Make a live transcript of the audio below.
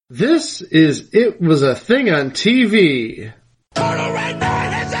This is It Was a Thing on TV. Total Red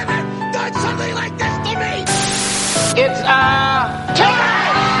Man has ever done something like this to me! It's,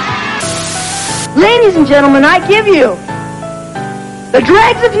 Ladies and gentlemen, I give you the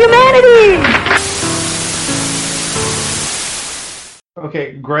dregs of humanity!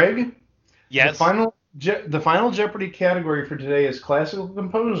 Okay, Greg? Yes? The final Jeopardy category for today is classical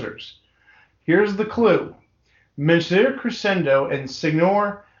composers. Here's the clue. Monsieur Crescendo and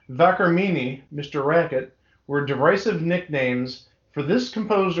Signor Vaccarmini, Mr. Racket, were derisive nicknames for this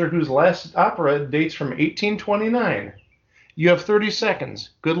composer whose last opera dates from 1829. You have 30 seconds.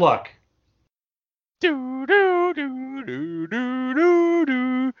 Good luck. Do do do do do do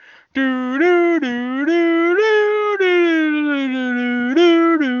do do do do do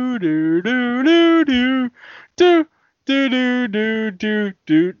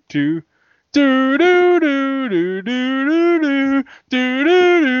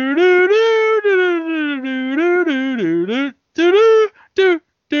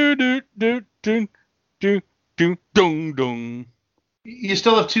You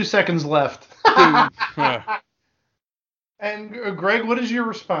still have 2 seconds left. And Greg, what is your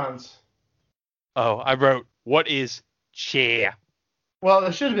response? Oh, I wrote, what is chair? Well,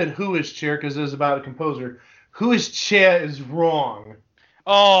 it should have been Who is Chair because it was about a composer. Who is Chair is wrong.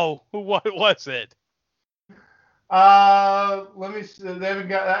 Oh, what was it? Let me see. They haven't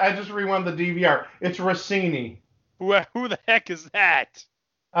got. I just rewound the DVR. It's Rossini. Who the heck is that?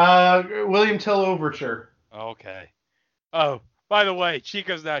 William Tell Overture. Okay. Oh, by the way,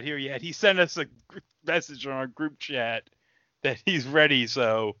 Chico's not here yet. He sent us a message on our group chat that he's ready,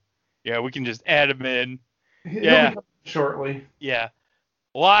 so yeah, we can just add him in. He'll Yeah. be coming shortly. Yeah.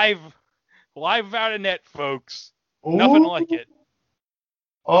 Live out of net, folks. Ooh. Nothing like it.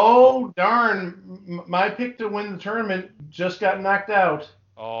 Oh, darn. My pick to win the tournament just got knocked out.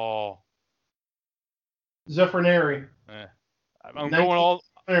 Oh. Zeffirelli. I'm going all.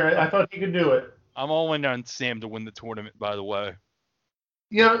 I thought he could do it. I'm all in on Sam to win the tournament, by the way.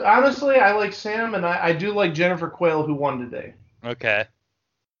 You know, honestly, I like Sam, and I do like Jennifer Quayle, who won today. Okay.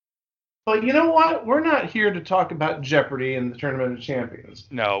 But you know what? We're not here to talk about Jeopardy and the Tournament of Champions.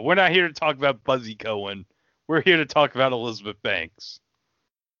 No, we're not here to talk about Buzzy Cohen. We're here to talk about Elizabeth Banks.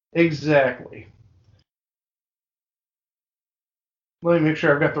 Exactly. Let me make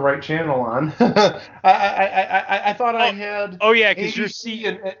sure I've got the right channel on. I thought I had. Oh yeah, because you're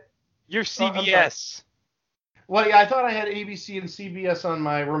you're CBS. Well, yeah, I thought I had ABC and CBS on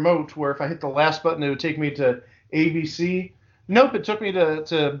my remote, where if I hit the last button, it would take me to ABC. Nope, it took me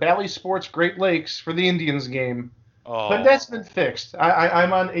to Bally Sports Great Lakes for the Indians game. Oh. But that's been fixed.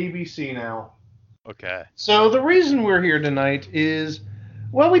 I'm on ABC now. Okay. So the reason we're here tonight is,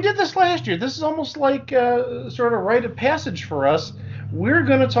 well, we did this last year. This is almost like sort of rite of passage for us. We're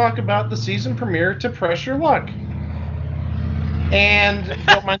going to talk about the season premiere to Press Your Luck. And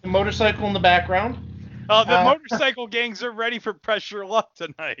don't mind the motorcycle in the background. Oh, the motorcycle gangs are ready for Press Your Luck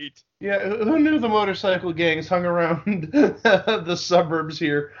tonight. Yeah, who knew the motorcycle gangs hung around the suburbs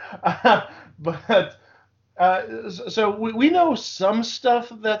here? So we know some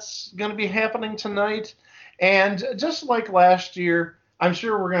stuff that's going to be happening tonight. And just like last year, I'm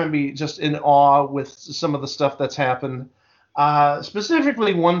sure we're going to be just in awe with some of the stuff that's happened.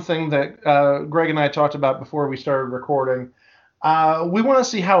 Specifically, one thing that Greg and I talked about before we started recording. We want to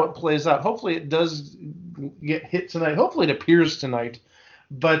see how it plays out. Hopefully it does get hit tonight. Hopefully it appears tonight.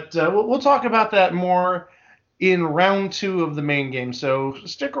 But we'll talk about that more in round 2 of the main game. So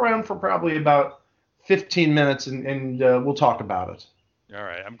stick around for probably about 15 minutes and we'll talk about it. All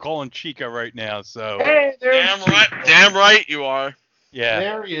right. I'm calling Chica right now, so. Hey, Damn right you are. Yeah.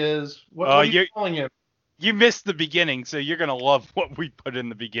 There he is. What are you calling him? You missed the beginning, so you're going to love what we put in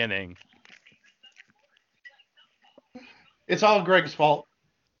the beginning. It's all Greg's fault.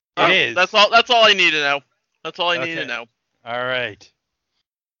 It is. That's all I need to know. That's all I need to know. All right.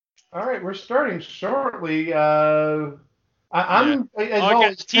 All right, we're starting shortly. I'm as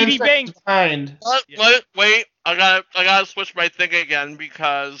always 10 TD seconds Banks behind. Wait, I gotta switch my thing again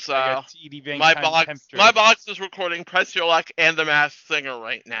because my box is recording Press Your Luck and The Masked Singer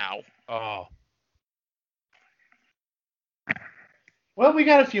right now. Oh. Well, we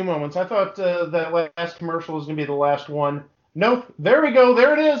got a few moments. I thought that last commercial was going to be the last one. Nope. There we go.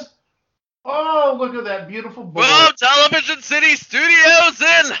 There it is. Oh, look at that beautiful boy. From Television City Studios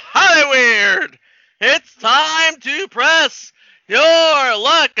in Hollywood, it's time to press your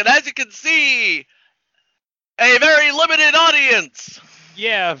luck. And as you can see, a very limited audience.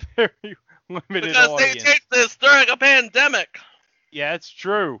 Yeah, very limited because audience. they taped this during a pandemic. Yeah, it's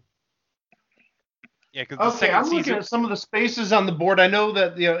true. Yeah, because the Okay, second I'm looking season. at some of the spaces on the board. I know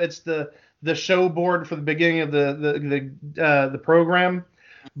that it's the show board for the beginning of the program,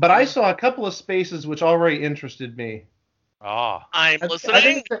 but I saw a couple of spaces which already interested me. Oh, I'm I listening.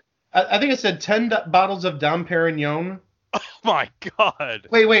 think I think it said 10 bottles of Dom Perignon. oh my God.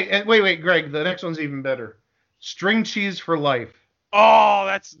 Wait, Greg. The next one's even better. String cheese for life. Oh,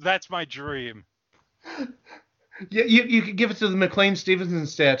 that's my dream. You could give it to the McLean Stevenson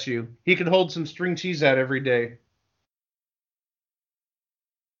statue. He could hold some string cheese out every day.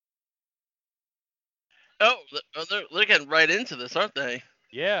 Oh, they're getting right into this, aren't they?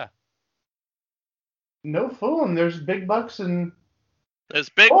 Yeah. No fooling. There's big bucks and There's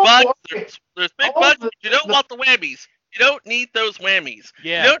big Oh, bucks. okay. There's big Oh, bucks. the- You don't the- want the whammies. You don't need those whammies.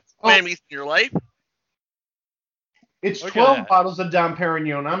 Yeah. You don't Oh. need whammies in your life. it's Look at 12 that. bottles of Dom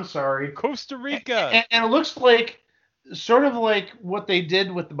Perignon. I'm sorry. Costa Rica. And it looks like sort of like what they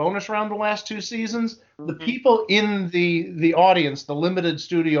did with the bonus round the last two seasons. The Mhm. people in the audience, the limited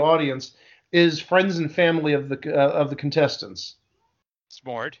studio audience, is friends and family of the contestants.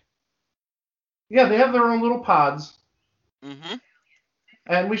 Smart. Yeah, they have their own little pods. Mm-hmm.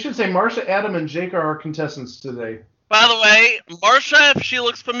 And we should say Marsha, Adam, and Jake are our contestants today. By the way, Marsha, if she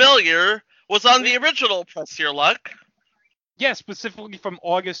looks familiar, was on the original Press Your Luck. Yeah, specifically from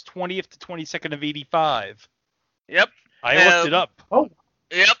August 20th to 22nd of 85. Yep. I looked it up.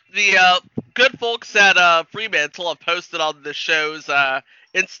 Yep. The good folks at Fremantle have posted on the show's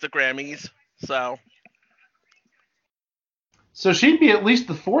Instagrammies. So she'd be at least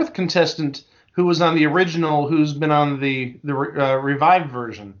the fourth contestant who was on the original, who's been on the revived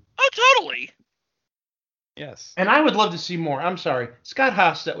version. Oh, totally. Yes. And I would love to see more. I'm sorry, Scott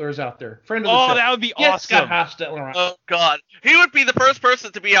Hostetler is out there, friend of the Oh, show. that would be Get awesome. Scott Hostetler on. Oh God, he would be the first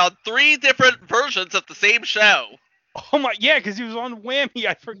person to be on 3 different versions of the same show. Oh my, yeah, because he was on Whammy.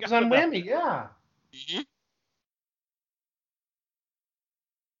 I He forgot. was on about- Whammy, yeah. Mm-hmm.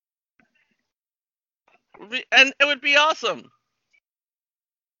 And it would be awesome.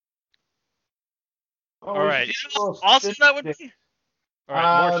 Oh, All right. You know how awesome that would be. All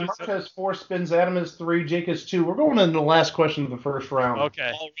right, Mark Marsha. has 4 spins, Adam has 3, Jake has 2. We're going into the last question of the first round. Okay.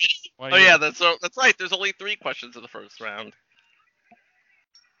 Already? Well, Oh yeah, that's right. There's only 3 questions in the first round.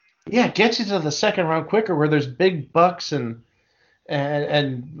 Yeah, it gets you to the second round quicker, where there's big bucks and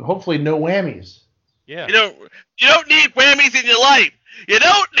hopefully no whammies. Yeah. You don't need whammies in your life. You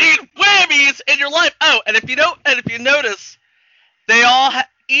don't need whammies in your life. Oh, and if you notice, they all have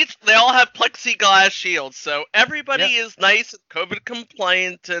plexiglass shields, so everybody is nice and COVID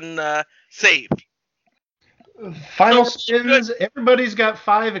compliant and safe. Final So, spins. Everybody's got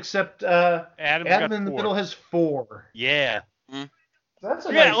 5 except Adam's Adam got in the 4. middle has 4. Yeah. That's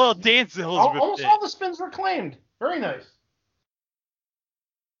a Yeah, nice. a little dance Elizabeth Almost did. all the spins were claimed. Very nice.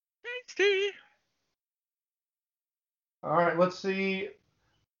 Thanks, Steve. All right, let's see.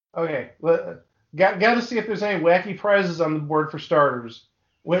 Okay, got to see if there's any wacky prizes on the board for starters.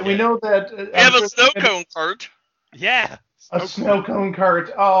 We know that We have a snow cone cart. Yeah. A snow cone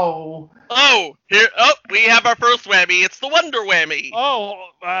cart. Oh, Oh, here. Oh, we have our first whammy. It's the Wonder Whammy. Oh,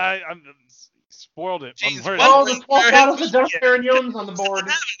 I'm spoiled it. I'm Jeez, hurt. what- oh, the 12 bottles of Dom Perignon's on the board.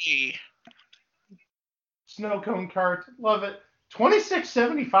 Whammy. Snow cone cart. Love it.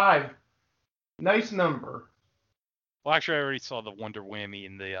 26.75. Nice number. Well, actually, I already saw the Wonder Whammy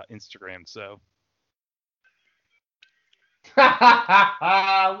in the Instagram, so.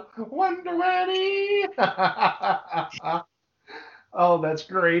 Wonder Whammy. Oh, that's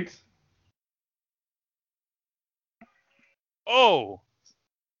great. Oh!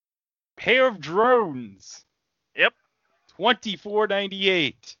 Pair of drones. Yep.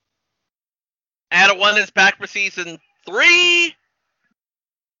 $24.98. Adam 1 is back for season 3.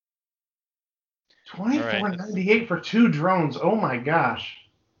 24.98 for 2 drones. Oh my gosh.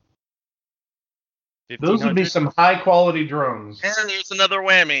 Those would be 1,500. some high quality drones. And there's another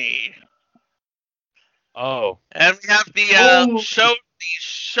whammy. Oh. And we have the Oh.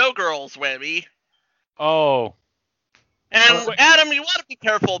 showgirls whammy. Oh. And Adam, you want to be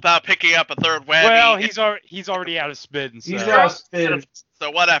careful about picking up a third whammy. Well, he's already out of spins, so He's out of spin.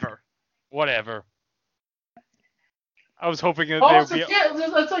 So whatever. whatever. I was hoping that Oh, there it's would a be can,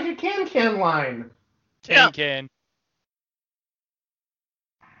 that's like a can line. Yeah. can.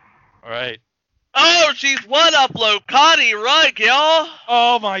 All right. Oh, she's one upload. Connie Rugg, y'all.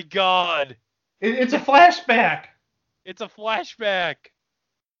 Oh my God! It's a flashback. It's a flashback.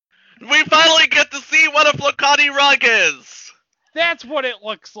 We finally get to see what a Flocati rug is. That's what it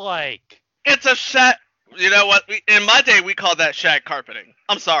looks like. It's a shag. You know what? In my day, we called that shag carpeting.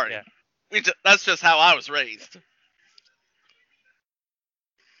 I'm sorry. Yeah. That's just how I was raised.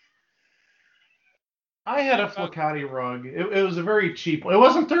 I had a Flicati rug. It was a very cheap one. It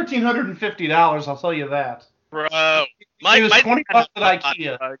wasn't $1,350, I'll tell you that. Bro, It was $20 at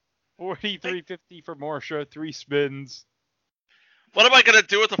IKEA. $43.50 for Marsha, 3 spins. What am I gonna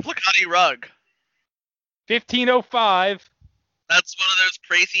do with a Flicati rug? $15.05. That's one of those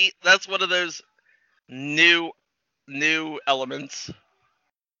crazy. That's one of those new elements.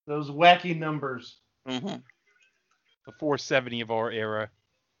 Those wacky numbers. Mm-hmm. The 470 of our era.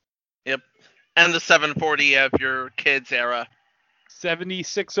 Yep. And the 740 of your kids' era.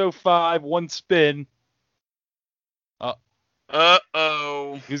 76.05, 1 spin.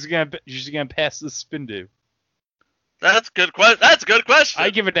 Uh-oh. Who's gonna pass this spin to? That's good question. That's a good question. I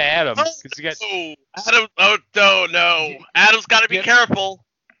give it to Adam. 'Cause he got, Adam. Oh no. Adam's got to be careful.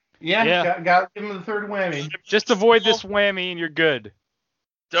 Yeah. Got to give him the third whammy. just avoid this whammy and you're good.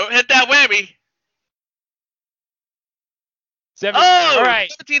 Don't hit that whammy. All right.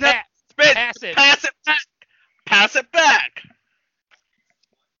 1700 spin. Pass it. Pass it back. Pass it back.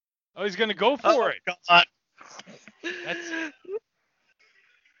 Oh, he's gonna go for it. God. That's...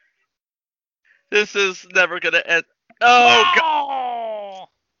 This is never gonna end. Oh God.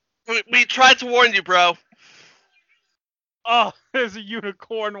 We tried to warn you, bro. Oh, there's a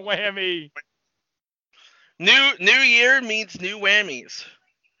unicorn whammy. New year means new whammies.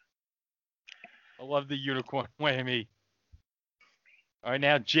 I love the unicorn whammy. All right,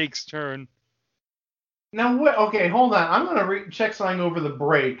 now Jake's turn. Now, okay, hold on. I'm going to check something over the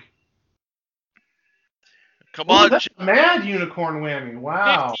break. Come on. That's a mad unicorn whammy.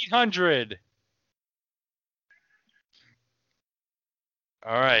 Wow. 1,500.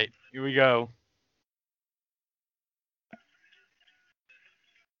 All right, here we go.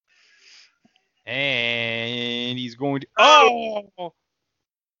 And he's going to... Oh!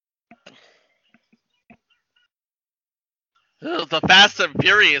 The Fast and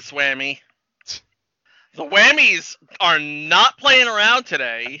Furious whammy. The whammies are not playing around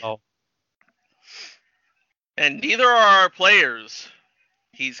today. Oh. And neither are our players.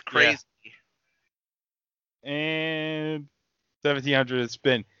 He's crazy. Yeah. And 1,700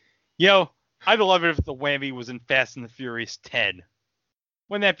 spin. Yo, I'd love it if the whammy was in Fast and the Furious 10.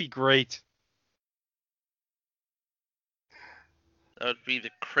 Wouldn't that be great? That would be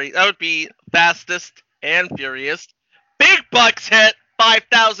That would be Fastest and Furious. Big bucks hit.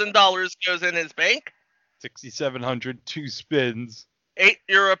 $5,000 goes in his bank. 6,700, 2 spins.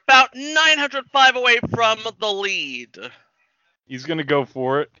 You're about 905 away from the lead. He's gonna go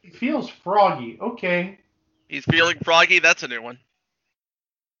for it. He feels froggy. Okay. He's feeling froggy. That's a new one.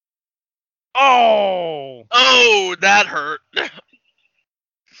 Oh! Oh, that hurt.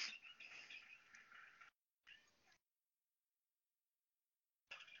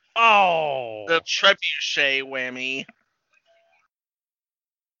 Oh! The trebuchet whammy.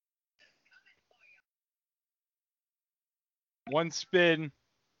 One spin.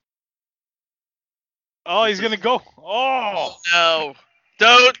 Oh, he's gonna go. Oh! No.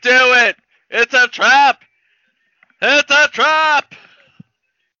 Don't do it. It's a trap. It's a trap.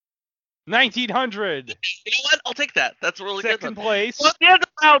 1,900. You know what? I'll take that. That's a really Second good. place. Well, at the end of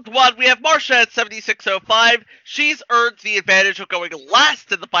round one, we have Marsha at 76.05. She's earned the advantage of going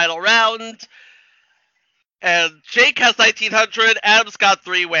last in the final round. And Jake has 1,900. Adam's got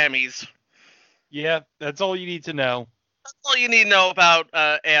 3 whammies. Yeah, that's all you need to know. That's all you need to know about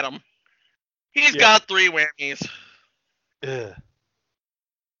Adam. He's got 3 whammies. Ugh.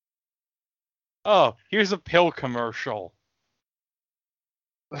 Oh, here's a pill commercial.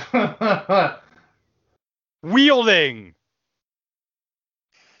 Wielding.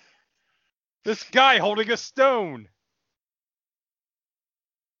 This guy holding a stone.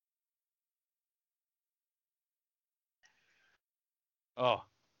 Oh.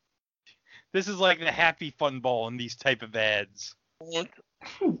 This is like the Happy Fun Ball in these type of ads.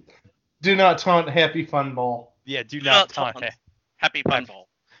 Do not taunt Happy Fun Ball. Yeah, do not taunt it. Happy Fun Ball.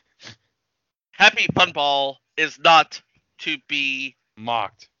 Happy Fun Ball is not to be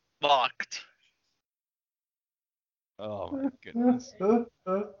Mocked. mocked. Oh my goodness.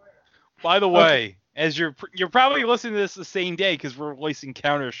 By the way, as you're probably listening to this the same day because we're releasing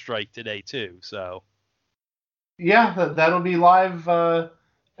Counter-Strike today too. So Yeah, that'll be live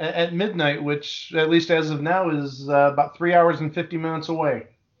at midnight, which at least as of now is about 3 hours and 50 minutes away.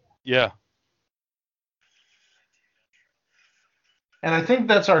 yeah, And I think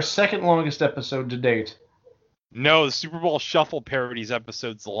that's our second longest episode to date. no, the Super Bowl Shuffle parodies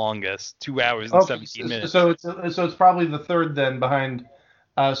episode's the longest, 2 hours and 17 minutes. So it's probably the third then behind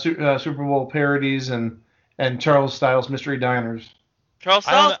Super Bowl parodies and Charles Styles Mystery Diners. Charles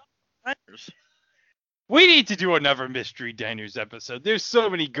I don't Styles. We need to do another Mystery Diners episode. There's so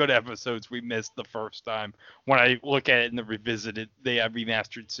many good episodes we missed the first time when I look at it in the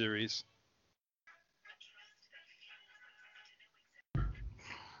remastered series.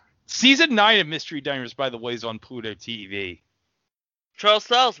 Season 9 of Mystery Diners, by the way, is on Pluto TV. Charles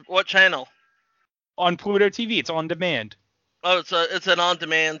Styles, what channel? On Pluto TV, it's on demand. Oh, it's an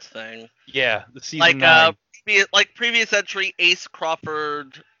on-demand thing. Yeah, the season 9. Like previous entry, Ace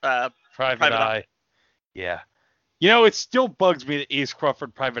Crawford, Private Eye. Yeah. You know, it still bugs me that Ace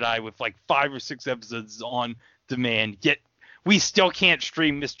Crawford Private Eye with like 5 or 6 episodes on demand, yet we still can't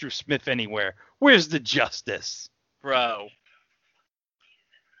stream Mr. Smith anywhere. Where's the justice? Bro.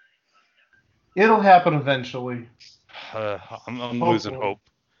 It'll happen eventually. I'm losing hope.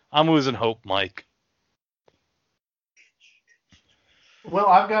 I'm losing hope, Mike. Well,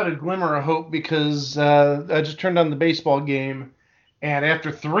 I've got a glimmer of hope because I just turned on the baseball game, and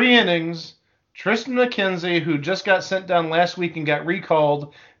after 3 innings, Tristan McKenzie, who just got sent down last week and got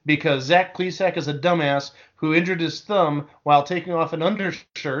recalled because Zach Plesac is a dumbass who injured his thumb while taking off an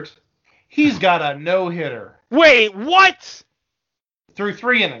undershirt, he's got a no-hitter. Wait, what? Through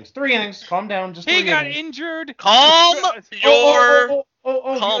 3 innings. 3 innings. Calm down. Just 3 He got innings. injured? Calm your...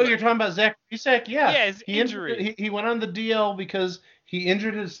 Oh, you're talking about Zach Plesac? Yeah. Yeah, his injury. He went on the DL because he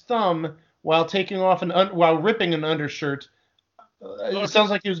injured his thumb while taking off while ripping an undershirt. It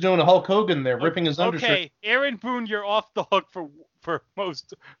sounds like he was doing a Hulk Hogan there, ripping his undershirt. Okay, Aaron Boone, you're off the hook for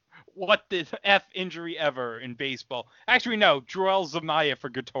most what the F injury ever in baseball. Actually, no, Joel Zamaya for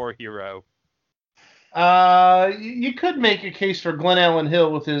Guitar Hero. You could make a case for Glenn Allen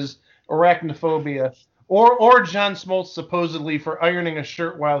Hill with his arachnophobia, or John Smoltz supposedly for ironing a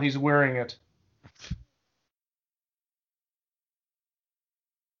shirt while he's wearing it.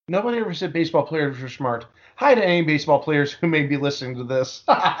 Nobody ever said baseball players were smart. Hi to any baseball players who may be listening to this.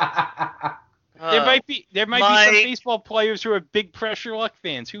 There might be some baseball players who are big Pressure Luck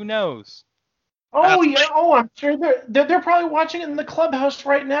fans. Who knows? Oh yeah. Oh, I'm sure they're probably watching it in the clubhouse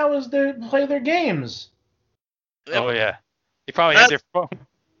right now as they play their games. Oh yeah. They probably have their phone.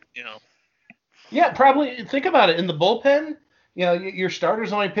 You know. Yeah, probably. Think about it. In the bullpen, you know, your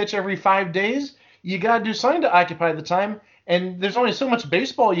starters only pitch every 5 days. You got to do something to occupy the time, and there's only so much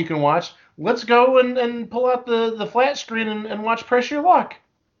baseball you can watch. Let's go and pull out the flat screen and watch Press Your Luck.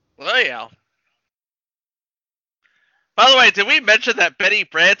 Oh, yeah. By the way, did we mention that Betty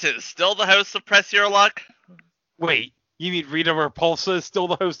Brant is still the host of Press Your Luck? Wait, you mean Rita Repulsa is still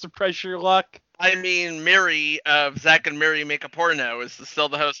the host of Press Your Luck? I mean, Miri of Zack and Miri Make a Porno is still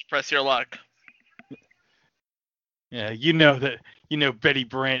the host of Press Your Luck. Yeah, you know Betty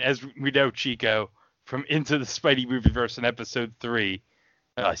Brant, as we know, Chico, from Into the Spidey Movieverse in episode 3.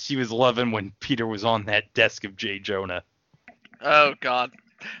 She was loving when Peter was on that desk of J. Jonah. Oh, God.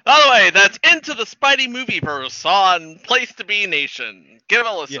 By the way, that's Into the Spidey Movieverse on Place to Be Nation. Give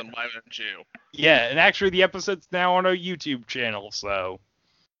a listen, why don't you? Yeah, and actually the episode's now on our YouTube channel, so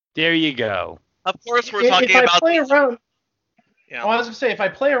there you go. Of course, we're talking about... Play around, yeah. I was going to say, if I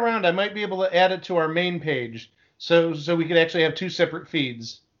play around, I might be able to add it to our main page, so we could actually have 2 separate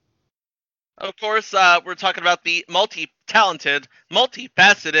feeds. Of course, we're talking about the multi-talented,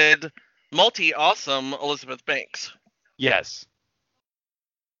 multifaceted, multi-awesome Elizabeth Banks. Yes.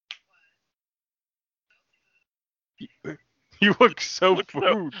 You look so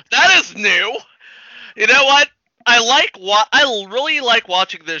food. That is new. You know what? I really like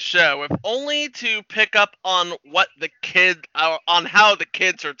watching this show, if only to pick up on on how the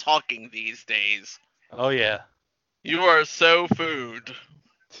kids are talking these days. Oh yeah. You are so food.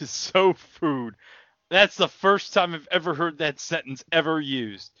 So food. That's the first time I've ever heard that sentence ever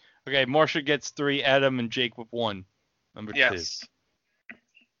used. Okay, Marcia gets 3, Adam and Jake with 1. Number 2. Yes.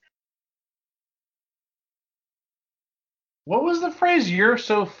 What was the phrase, you're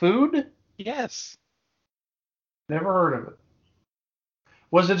so food? Yes. Never heard of it.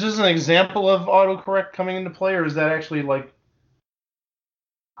 Was it just an example of autocorrect coming into play, or is that actually like...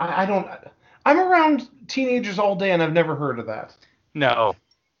 I don't... I'm around teenagers all day, and I've never heard of that. No.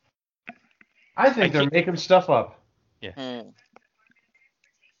 I think they're making stuff up. Yeah. Mm.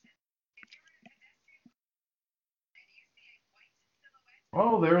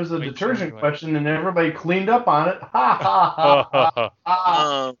 Oh, there was a detergent question, and everybody cleaned up on it. Ha ha ha ha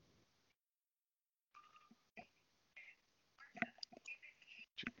ha.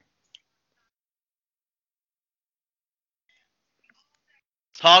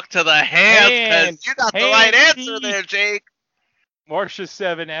 Talk to the hands, because you got the right answer there, Jake. Marcia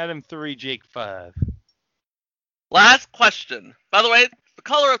 7, Adam 3, Jake 5. Last question. By the way, the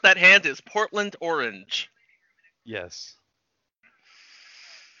color of that hand is Portland orange. Yes.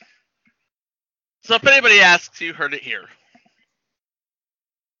 So if anybody asks, you heard it here.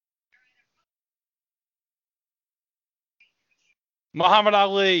 Muhammad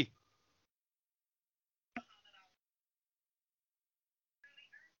Ali.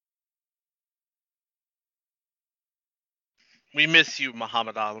 We miss you,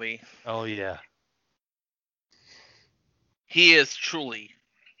 Muhammad Ali. Oh yeah. He is truly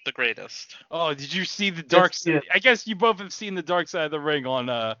the greatest. Oh, did you see the Dark Yes, Side? yes. I guess you both have seen the Dark Side of the Ring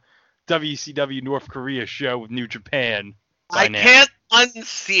on WCW North Korea show with New Japan. by I now. can't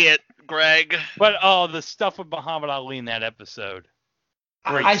unsee it, Greg. But oh, the stuff with Muhammad Ali in that episode.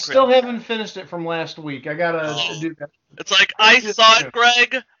 Great I script. still haven't finished it from last week. I gotta Oh. do that. It's like, I saw it,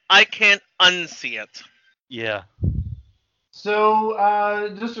 Greg. I can't unsee it. Yeah. So,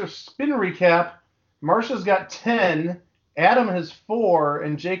 just a spin recap. Marsha's got 10, Adam has 4,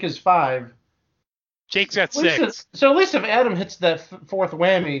 and Jake has 5. Jake's got At least 6. so at least if Adam hits that fourth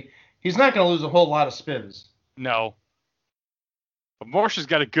whammy, he's not going to lose a whole lot of spins. No. But Marsha's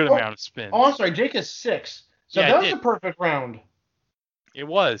got a good Oh, amount of spins. Oh, I'm sorry, Jake has 6. So Yeah, that it was did. a perfect round. It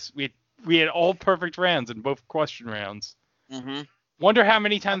was. We had all perfect rounds in both question rounds. Mm-hmm. Wonder how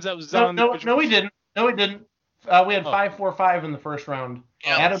many times that was done. No, on no, we didn't. No, we didn't. We had Oh. 5-4-5 in the first round.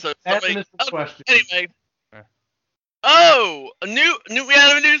 Yeah, Adam, so Adam somebody- missed the question. Anyway. Yeah. Oh, we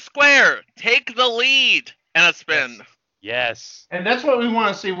have a new square. Take the lead and a spin. Yes. And that's what we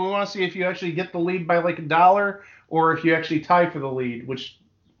want to see. We want to see if you actually get the lead by like $1 or if you actually tie for the lead, which,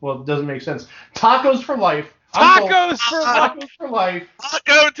 well, it doesn't make sense. Tacos for life. Tacos for life. Tacos for life.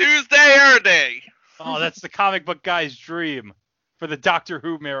 Taco Tuesday Air Day. Oh, that's the comic book guy's dream for the Doctor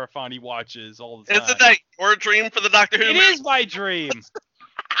Who marathon he watches all the time. Isn't that your dream for the Doctor Who? It is my dream.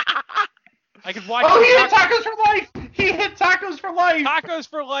 I could watch Oh, he hit Taco- tacos for life. He hit tacos for life. Tacos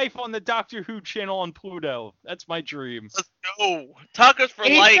for Life on the Doctor Who channel on Pluto. That's my dream. Let's go. Tacos for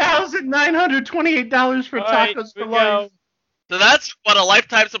life. $8,928 for All right, tacos we for go. life. So that's what a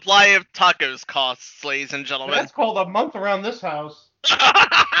lifetime supply of tacos costs, ladies and gentlemen. That's called a month around this house.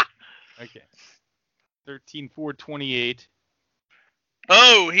 Okay. 13-4-28.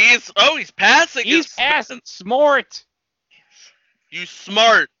 he's passing. He's his passing spin. smart. You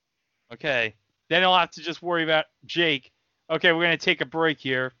smart. Okay. Then I'll have to just worry about Jake. Okay, we're gonna take a break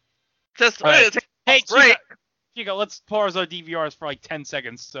here. Just All right. take Hey, a break. Chico, let's pause our DVRs for like 10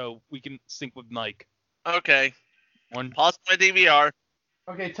 seconds so we can sync with Mike. Okay. One. Pause my DVR.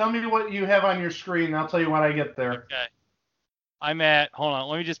 Okay, tell me what you have on your screen. I'll tell you when I get there. Okay. I'm at. Hold on.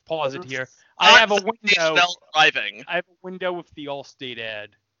 Let me just pause it here. I have a window. Chanel driving. I have a window with the Allstate ad.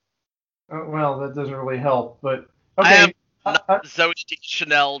 Well, that doesn't really help, but I okay. am Uh, Zoe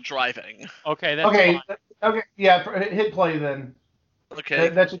Chanel driving. Okay, that's okay. fine. Okay. Yeah. Hit play then. Okay.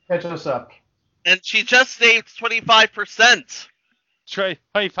 That should catch us up. And she just saved 25%. Try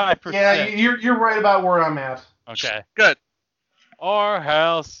 25%. Yeah, you're right about where I'm at. Okay. Good. Our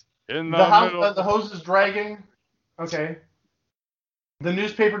house in the, The house, middle. the hose is dragging. Okay. The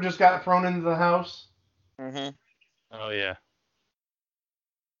newspaper just got thrown into the house. Mm-hmm. Oh yeah.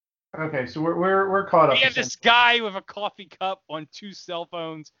 Okay, so we're caught up. We have this guy with a coffee cup on 2 cell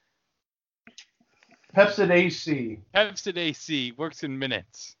phones. Pepsid AC. Pepsid AC works in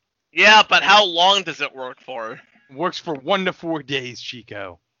minutes. Yeah, but how long does it work for? Works for 1 to 4 days,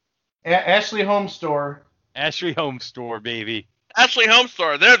 Chico. Ashley Home Store. Ashley Home Store, baby. Ashley Home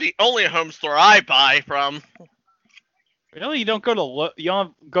Store. They're the only home store I buy from. Really? You don't go to you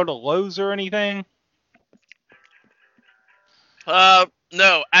don't go to Lowe's or anything?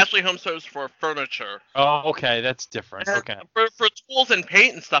 No. Ashley Home Store is for furniture. Oh, okay, that's different. And Okay. For tools and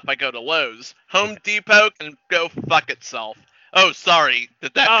paint and stuff, I go to Lowe's. Home Depot can go fuck itself. Oh, sorry.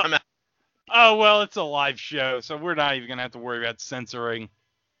 Did that Oh. come out? Oh well, it's a live show, so we're not even gonna have to worry about censoring.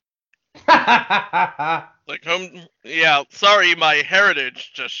 Like home? Yeah. Sorry, my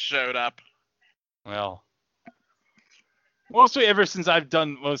heritage just showed up. Well, mostly ever since I've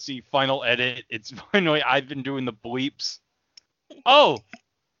done mostly final edit, it's finally I've been doing the bleeps. Oh,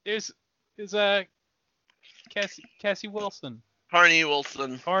 there's Cassie Wilson, Carney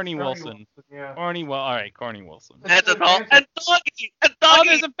Wilson. Carney Wilson, Yeah. Carney. Well, all right, Carney Wilson. And Doggy. And Oh, Doggy.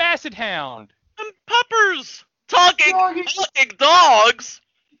 there's a Basset Hound. And Puppers. Talking Doggy. dogs.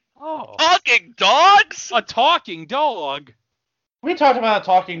 Oh, Talking dogs? a talking dog. We talked about a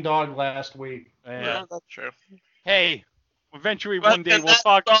talking dog last week. Yeah. that's true. Hey, eventually But one day can we'll that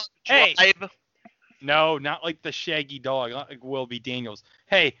talk. dog Hey. drive? No, not like the Shaggy dog, not like Will B. Daniels.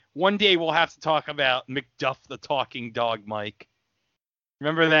 Hey, one day we'll have to talk about McDuff the talking dog, Mike.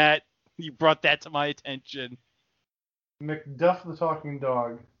 Remember that? You brought that to my attention. McDuff the talking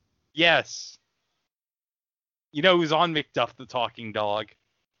dog. Yes. You know who's on McDuff the talking dog?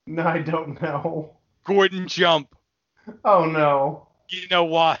 No, I don't know. Gordon Jump. Oh no. You know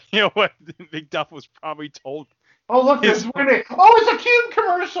why? You know what? McDuff was probably told. Oh look, His- there's Oh, it's a Cube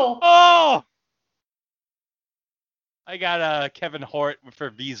commercial. Oh! I got Kevin Hart for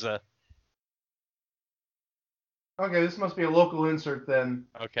Visa. Okay, this must be a local insert then.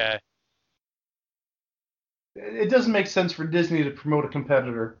 Okay. It doesn't make sense for Disney to promote a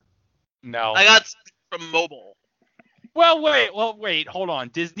competitor. No. I got from mobile. Well, wait. Hold on.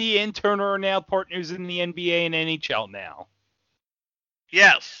 Disney and Turner are now partners in the NBA and NHL now.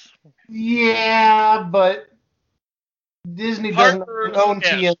 Yes. Yeah, but Disney doesn't Partners, own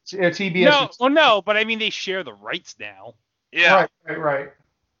yes. TBS. No, well, no, but I mean they share the rights now. Yeah. Right.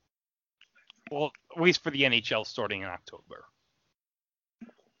 Well, at least for the NHL starting in October.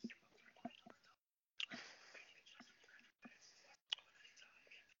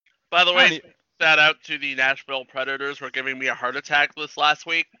 By the way, Honey- shout out to the Nashville Predators for giving me a heart attack this last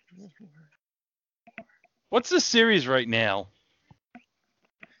week. What's the series right now?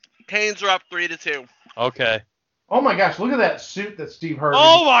 Canes are up 3-2. Okay. Oh my gosh, look at that suit that Steve Harvey.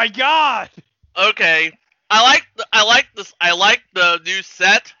 Oh my God! Okay. I like the new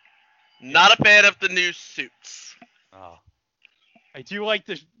set. Not a fan of the new suits. Oh. I do like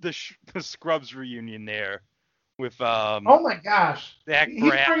the Scrubs reunion there with Oh my gosh. Zach He's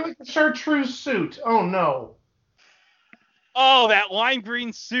Braff. wearing like the chartreuse suit. Oh no. Oh, that lime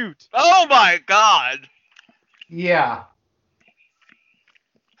green suit. Oh my god. Yeah.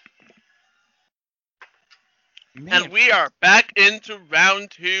 Man, And we are back into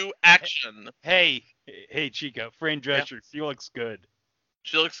round 2 action. hey, Chico, Fran Drescher, she looks good.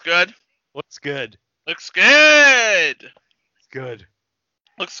 She looks good. Looks good. Looks good. Good.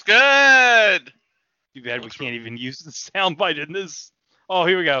 Looks good. Too bad we Looks can't even use the soundbite in this. Oh,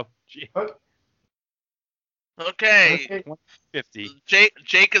 here we go. Okay. 50.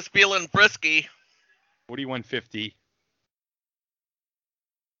 Jake is feeling frisky. 4150.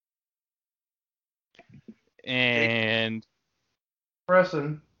 And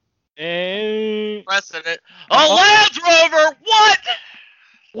Pressing. Pressing it. A Land Rover.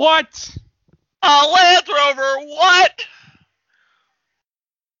 What? A Land Rover. What?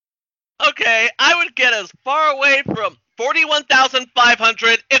 Okay, I would get as far away from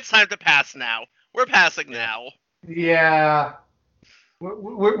 41,500. It's time to pass now. We're passing now. Yeah.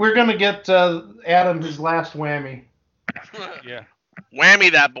 We're gonna get Adam his last whammy. Yeah.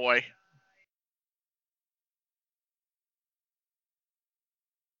 Whammy that boy.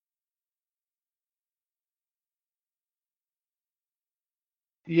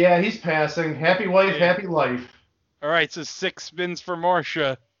 Yeah, he's passing. Happy wife, Yeah. happy life. All right, so 6 spins for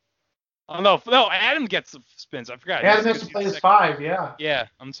Marcia. Oh no, Adam gets the spins. I forgot. Adam has to play his 5, yeah. Yeah,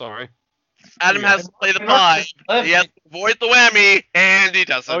 I'm sorry. Adam has to play the And pie. Marcia's He has to avoid the whammy, and he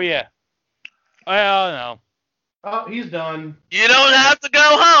doesn't. Oh yeah. Oh no. Oh, he's done. You don't have to go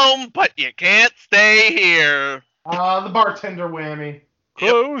home, but you can't stay here. The bartender whammy.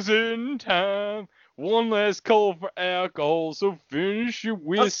 Closing time. One last call for alcohol, so finish your I'm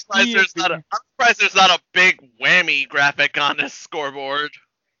whiskey. surprised there's not a big whammy graphic on this scoreboard.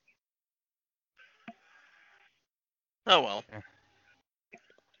 Oh well.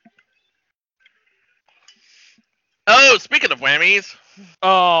 Oh, speaking of whammies,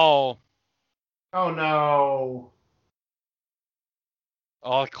 Oh, Oh no.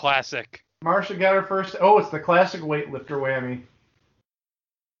 classic. Marcia got her first. Oh, it's the classic weightlifter whammy.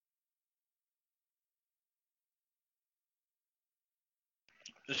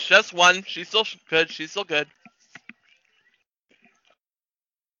 it's just one. She's still good. She's still good.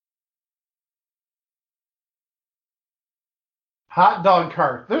 Hot dog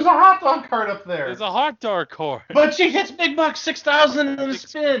cart. There's a hot dog cart up there. There's a hot dog card. But she hits big bucks 6,000 in a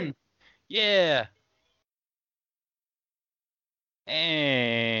spin. Yeah.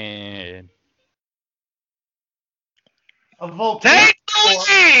 And A Volcano. Take the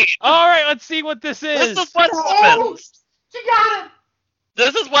lead! all right, let's see what this is. This is what Oh, happens. she got it.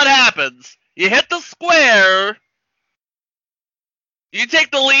 This is what happens. You hit the square. You take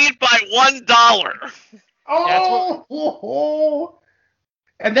the lead by $1. Oh,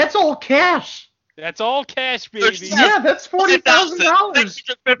 and that's all cash. That's all cash, There's baby. Yeah. Yeah, that's $40,000.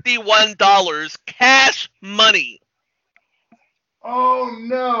 $651 cash money. Oh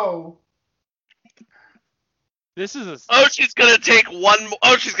no. This is a. Oh, she's gonna take one.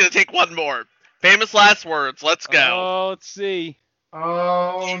 Oh, she's gonna take one more. Famous last words. Let's go. Oh, let's see.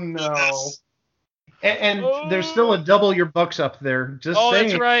 Oh no. And there's still a double your bucks up there. Just Oh, saying.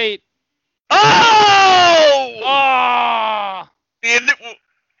 that's right. Oh! Ah.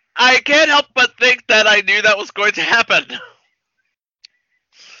 I can't help but think that I knew that was going to happen.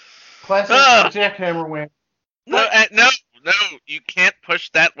 Classic Ugh. jackhammer whammy. No, you can't push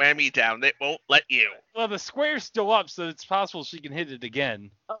that whammy down. They won't let you. Well, the square's still up, so it's possible she can hit it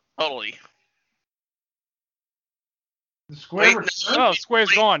again. Totally. The square Wait, return? Oh,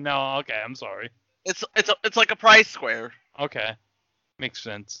 square's gone. No, okay, I'm sorry. It's like a prize square. Okay, makes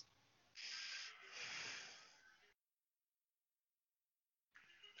sense.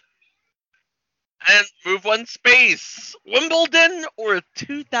 And move one space. Wimbledon or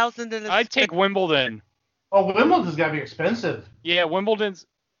 2000 and I'd take Wimbledon. Oh, Wimbledon's got to be expensive. Yeah, Wimbledon's.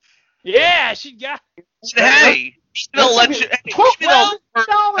 Yeah, she got. Hey, they'll let you.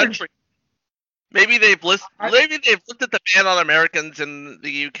 $12. Maybe they've looked at the ban on Americans in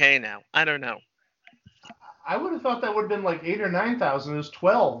the UK now. I don't know. I would have thought that would have been like 8,000 or 9,000. It was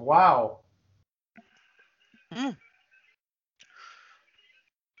 12. Wow.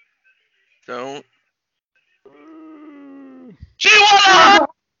 Don't. She won a hot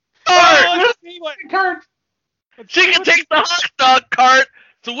Oh, cart! let's see what. Card. She can take the hot dog cart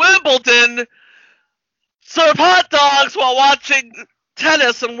to Wimbledon, serve hot dogs while watching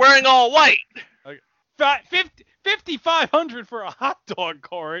tennis and wearing all white. 5,500 for a hot dog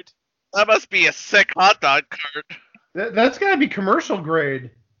cart. That must be a sick hot dog cart. That's got to be commercial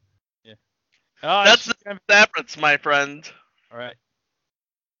grade. That's the efforts, my friend. All right.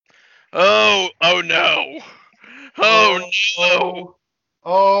 Oh no. Oh no.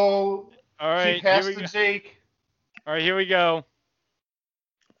 Oh. All right. She passed Here we to go. Jake. All right, here we go.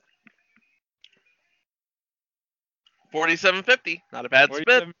 47.50. Not a bad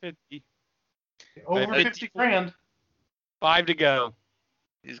spin. 47.50. Over Right, 50 grand. 5 to go.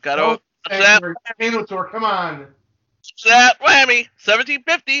 He's got Oh, to that Potato Tour, come on. whammy.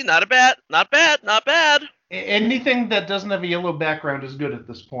 17.50. Not bad. Anything that doesn't have a yellow background is good at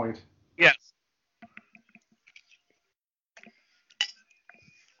this point. Yes.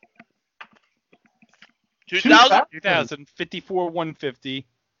 $2,000 2,000. 54,150. Is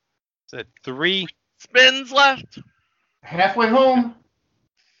that 3? spins left. Halfway home.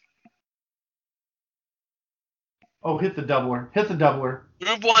 Oh, hit the doubler.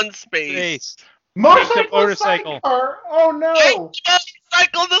 Move one space. Ace. Motorcycle. Motorcycle. Sidecar. Oh no.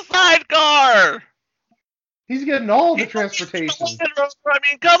 Cycle the sidecar. He's getting all the transportation. I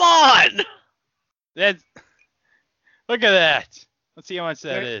mean, come on. That's. Look at that. Let's see how much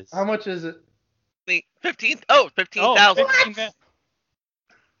that is. How much is it? 15,000. Oh, 15,000. 15,000.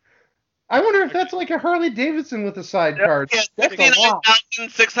 I wonder if that's like a Harley Davidson with a sidecar. Yeah, That's a lot.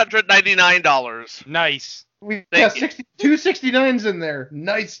 $69,699. Nice. We Thank got 269s in there.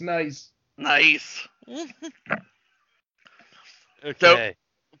 Nice. Nice. Okay.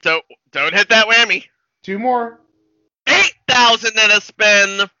 Don't hit that whammy. 2 more. 8,000 in a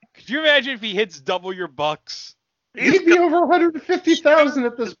spin. Could you imagine if he hits double your bucks? He's He'd be over 150,000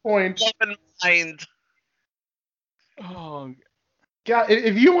 at this point. got in mind. Oh, God,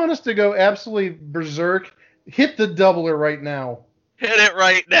 if you want us to go absolutely berserk, hit the doubler right now. Hit it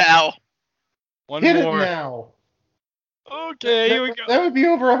right now. one Hit more. it now. Okay, here we go. That would be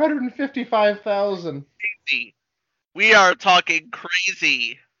over 155,000. Crazy. We are talking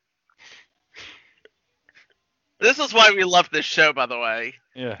crazy. This is why we love this show, by the way.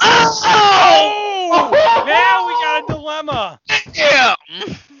 Yeah. Oh! Now we got a dilemma. Yeah.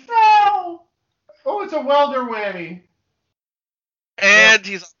 No! Oh, it's a welder whammy. And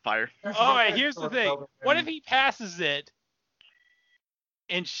he's on fire. All right, here's the thing. What if he passes it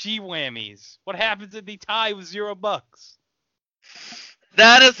and she whammies? What happens if they tie with $0?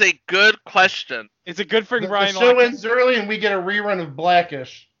 That is a good question. It's a good for The Brian show Lochte. ends early and we get a rerun of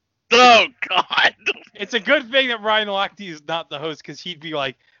Blackish. Oh, God. It's a good thing that Brian Lochte is not the host because he'd be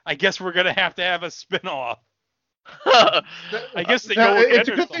like, I guess we're going to have a spinoff. I guess they go with It's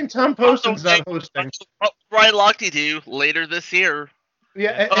a Ed or good thing Tom Poston's not hosting. Brian Lochte do later this year.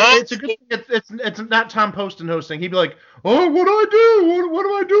 Yeah, Oh. it's a good thing it's not Tom Poston hosting. He'd be like, oh, what do I do? What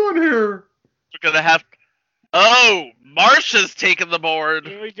am I doing here? We're going to have... Oh, Marsha's taking the board.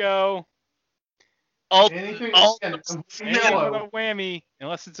 Here we go. Anything all- again, And with yellow. a whammy,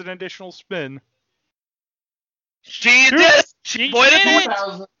 unless it's an additional spin. She did. She pointed did it.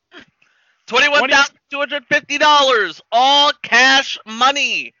 4,000. $21,250. All cash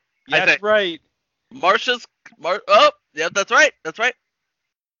money. I That's think. right. Oh, yeah, that's right.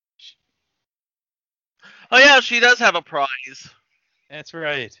 Oh yeah, she does have a prize. That's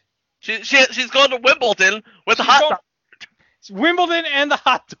right. She's going to Wimbledon with a She's hot going- dog. It's Wimbledon and the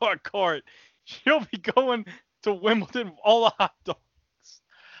hot dog cart. She'll be going to Wimbledon with all the hot dogs.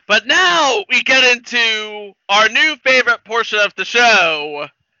 But now we get into our new favorite portion of the show,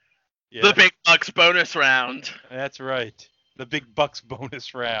 Yeah, the Big Bucks bonus round. that's right. The big bucks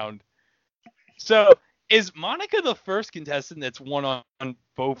bonus round. So, is Monica the first contestant that's won on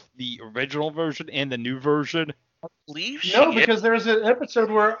both the original version and the new version? Believe she No, is. because there's an episode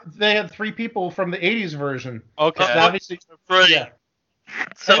where they had 3 people from the 80s version. Okay. So obviously, Right. yeah.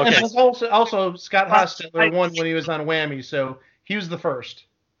 So, And Okay. there's also Scott Hostetler won when he was on Whammy, so he was the first.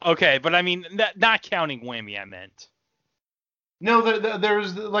 Okay, but I mean, not counting Whammy, I meant. No,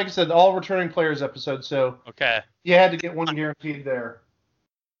 there's, like I said, all returning players episode, so Okay. you had to get one guaranteed there.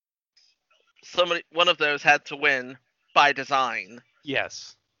 one of those had to win by design.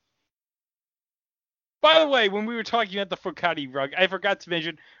 Yes. By the way, when we were talking about the Focati rug, I forgot to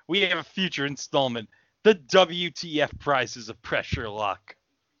mention we have a future installment. The WTF prizes of Pressure Luck.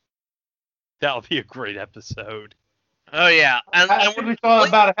 That'll be a great episode. Oh yeah, I think we saw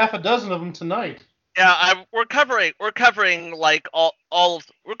about a half a dozen of them tonight. Yeah, we're covering like we're covering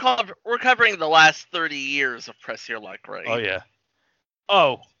the last 30 years of Press Your Luck, right? Oh yeah.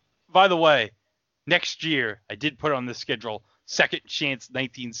 Oh, by the way, next year I did put on the schedule Second Chance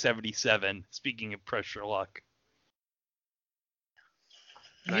 1977. Speaking of Pressure Luck.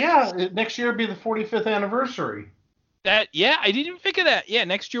 Nice. Yeah, next year will be the 45th anniversary. I didn't even think of that. Yeah,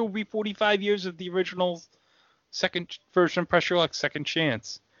 next year will be 45 years of the original second version of Pressure Luck, Second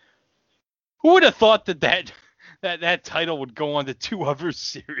Chance. Who would have thought that title would go on to 2 other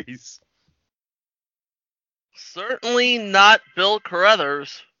series? Certainly not Bill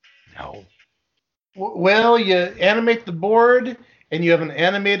Carruthers. No. Well, you animate the board, and you have an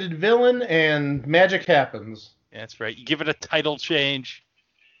animated villain, and magic happens. That's right. You give it a title change.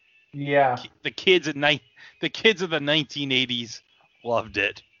 Yeah. The kids of the 1980s loved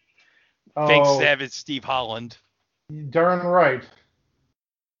it. Oh, Thanks, Savage Steve Holland. darn right.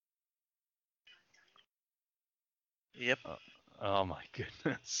 Yep. Oh my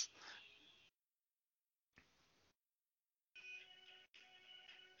goodness.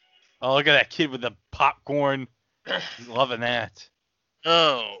 Oh, look at that kid with the popcorn. He's loving that.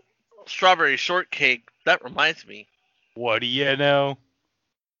 Oh, strawberry shortcake. That reminds me. What do you know?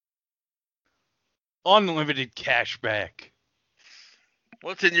 Unlimited cashback.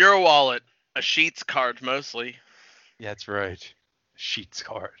 What's in your wallet? A Sheets card, mostly. That's right. Sheets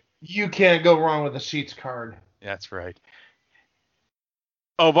card. You can't go wrong with a Sheets card. That's right.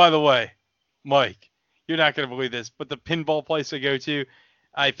 Oh, by the way, Mike, you're not going to believe this, but the pinball place I go to,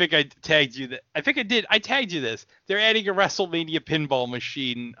 I think I tagged you that. I think I did. I tagged you this. They're adding a WrestleMania pinball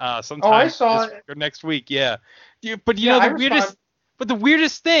machine sometime I saw this week or next week. Yeah. But you Yeah, know I the weirdest. respond- But the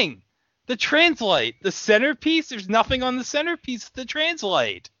weirdest thing, the translate, the centerpiece. There's nothing on the centerpiece of the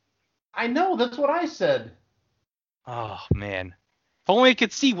translate. I know, that's what I said. Oh man, if only I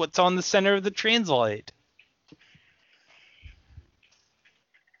could see what's on the center of the translate.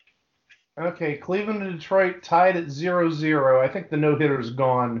 Okay, Cleveland and Detroit tied at 0-0. I think the no-hitter's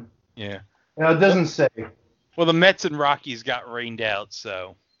gone. Yeah. It doesn't say. Well, the Mets and Rockies got rained out,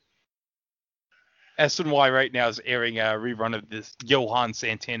 so. SNY right now is airing a rerun of this Johan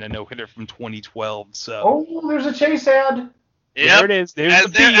Santana no-hitter from 2012, so. Oh, there's a Chase ad. There it is. There's And the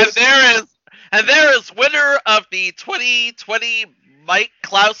there, piece. and there is winner of the 2020 Mike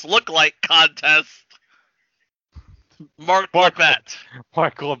Klaus Lookalike Contest, Mark Levette.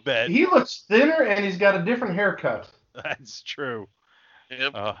 Mark Levette. He looks thinner, and he's got a different haircut. That's true.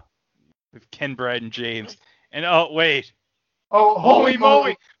 Yep. With Ken, Brad, and James. And oh, wait. Oh, Holy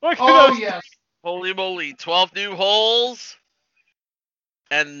moly. Look at Oh, those. yes. Holy moly, 12 new holes.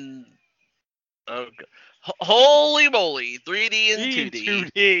 And holy moly, 3D and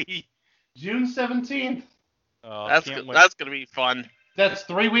 2D. 2D. June 17th. Oh, That's can't wait. that's gonna be fun. That's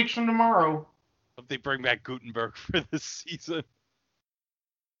 3 weeks from tomorrow. Hope they bring back Gutenberg for this season.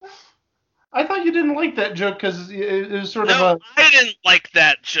 I thought you didn't like that joke because it was sort No, of I didn't like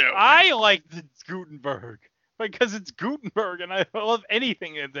that joke. I like the Gutenberg because it's Gutenberg, and I love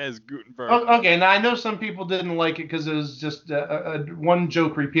anything that has Gutenberg. Okay, now I know some people didn't like it because it was just one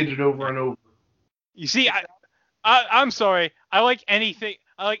joke repeated over and over. You see, I'm sorry. I like anything.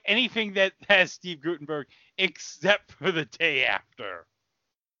 I like anything that has Steve Gutenberg, except for the day after.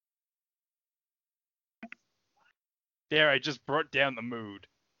 There, I just brought down the mood.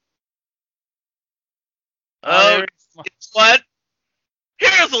 Oh, there it is. it's what?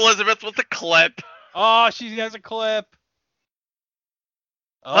 Here's Elizabeth with the clip. Oh, she has a clip.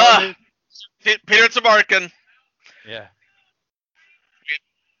 Oh, Ah. Peter Tamarkin. yeah.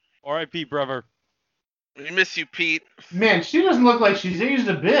 R.I.P. brother. We miss you, Pete. Man, she doesn't look like she's aged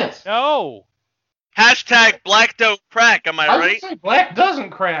a bit. No, Hashtag Black Don't Crack, am I I would right? say black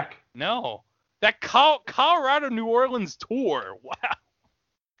doesn't crack. no. That Colorado New Orleans tour. Wow.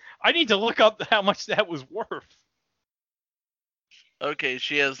 I need to look up how much that was worth. Okay,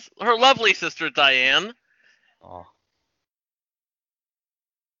 she has her lovely sister Diane. Oh.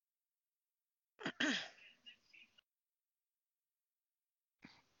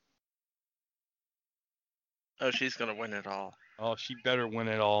 Oh, she's gonna win it all. Oh, she better win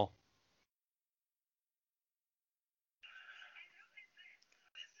it all.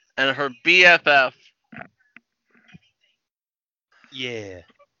 And her BFF. Yeah.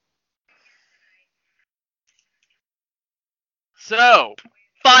 So,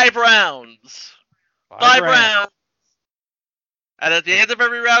 5 rounds. 5 rounds. rounds. And at the end of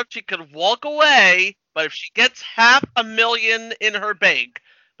every round, she can walk away, but if she gets $500,000 in her bank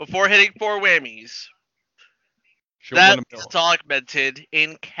before hitting 4 whammies, She'll win that a is million. augmented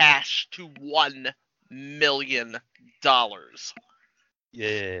in cash to $1 million.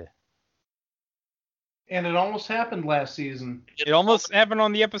 Yeah. And it almost happened last season. It almost happened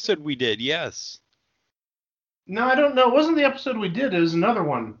on the episode we did, yes. No, I don't know. It wasn't the episode we did. It was another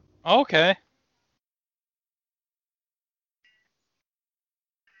one. Okay.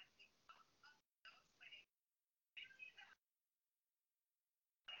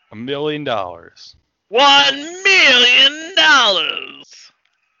 $1 million. $1 million.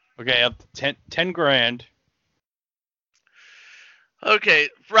 Okay, up to 10 grand. Okay,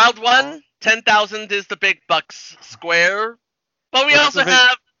 round 1, 10,000 is the big bucks square. But we What's also the big-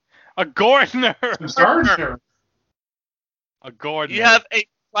 have A gardener. Gardner. A gardener. you have a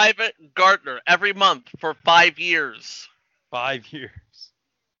private gardener every month for 5 years. 5 years.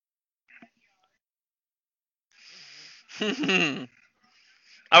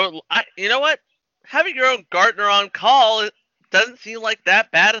 You know what? Having your own gardener on call it doesn't seem like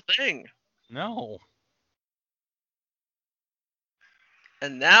that bad a thing. No.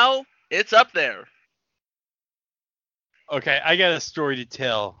 And now it's up there. Okay, I got a story to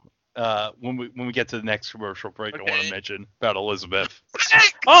tell. When we get to the next commercial break, I want Okay. to mention about Elizabeth.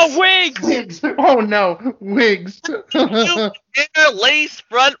 Oh, wigs! Wigs. Oh no, wigs. You wear lace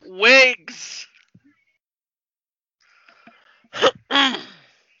front wigs.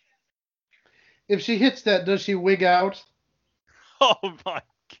 If she hits that, does she wig out? Oh my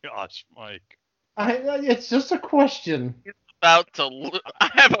gosh, Mike. It's just a question. I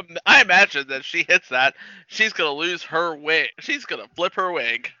imagine that if she hits that, she's gonna lose her wig. She's gonna flip her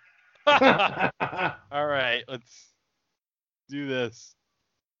wig. All right, let's do this.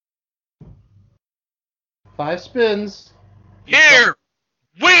 5 spins. Here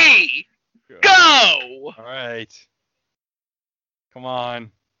we go. All right. Come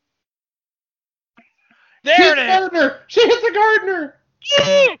on. She hit There the it is. gardener. She hit the gardener.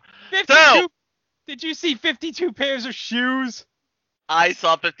 52. So- Did you see 52 pairs of shoes? I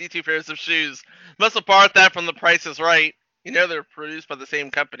saw 52 pairs of shoes. Must have borrowed that from The Price is Right. You know they're produced by the same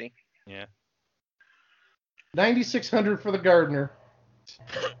company. Yeah. 9,600 for the gardener.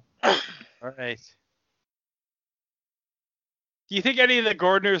 All right. Do you think any of the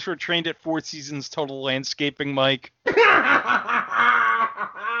gardeners were trained at Four Seasons Total Landscaping, Mike?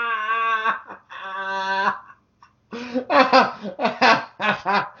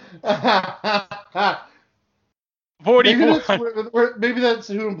 44. Maybe that's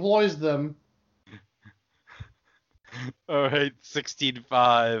who employs them. All right,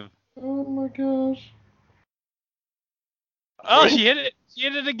 16.5. Oh my gosh. Oh, she hit it. She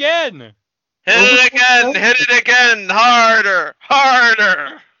hit it again. Hit it again! Hit it again! Harder!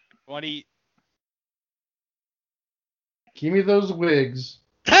 Harder! 20. Give me those wigs.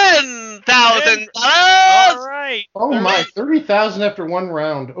 $10,000! All right. Oh my, 30,000 after one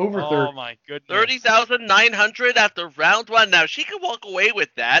round. Over 30. Oh my goodness. 30,900 after round 1. Now she can walk away with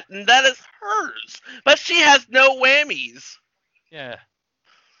that, and that is hers. But she has no whammies. Yeah.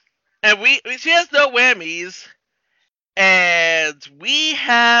 And she has no whammies. And we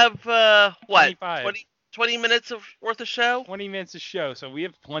have what? 25. 20 minutes worth of show? 20 minutes of show, so we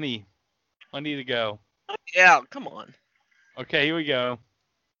have plenty to go. Yeah, come on. Okay, here we go.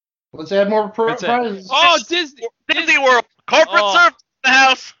 Let's add more That's it. prizes. Oh, Disney. Disney World corporate Oh. service in the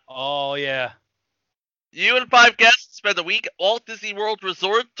house. Oh yeah. You and 5 guests spend a week at Walt Disney World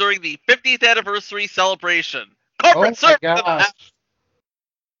Resort during the 50th anniversary celebration. Oh Corporate my service in the gosh. house.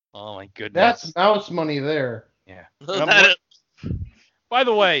 Oh my goodness. That's mouse money there. Yeah. That is- By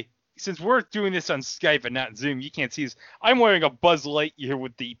the way, since we're doing this on Skype and not Zoom, you can't see this. I'm wearing a Buzz Lightyear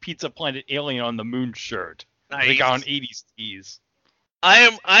with the Pizza Planet Alien on the Moon shirt. nice. They got on 80s tees.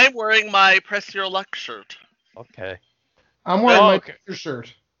 I'm wearing my Press Your Luck shirt. Okay. I'm wearing my okay. picture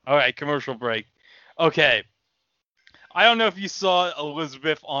shirt. All right, commercial break. Okay. I don't know if you saw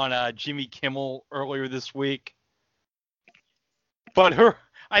Elizabeth on Jimmy Kimmel earlier this week, but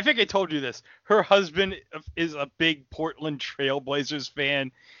I think I told you this. Her husband is a big Portland Trailblazers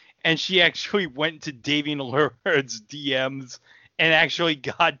fan, and she actually went to Damian Lillard's DMs and actually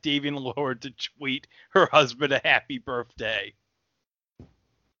got Damian Lillard to tweet her husband a happy birthday.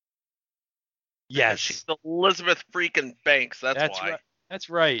 Yes. She's Elizabeth freaking Banks. That's why. Right. That's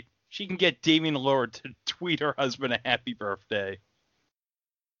right. She can get Damian Lillard to tweet her husband a happy birthday.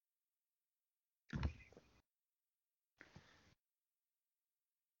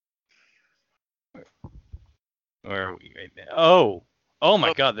 Where are we right now? Oh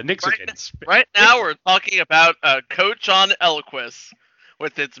my God! The Knicks are getting spanked. Right now, we're talking about Coach on Eliquis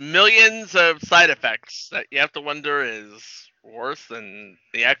with its millions of side effects that you have to wonder is worse than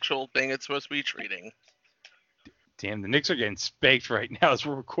the actual thing it's supposed to be treating. Damn, the Knicks are getting spanked right now as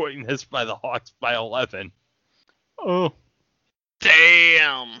we're recording this by the Hawks by 11. Oh.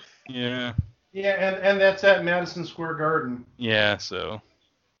 Damn. Yeah. Yeah, and that's at Madison Square Garden. Yeah, so.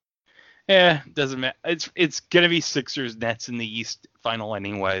 Yeah, doesn't matter. It's gonna be Sixers Nets in the East final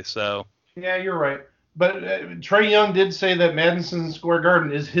anyway, so. Yeah, you're right. But Trae Young did say that Madison Square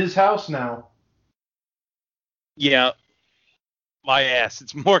Garden is his house now. Yeah. My ass.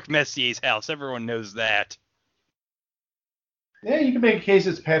 It's Mark Messier's house. Everyone knows that. Yeah, you can make a case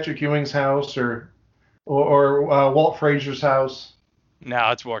it's Patrick Ewing's house or Walt Frazier's house.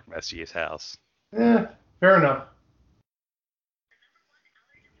 No, it's Mark Messier's house. Yeah, fair enough.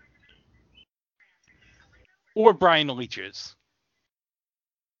 Or Brian Leach's.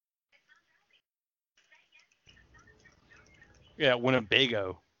 Yeah,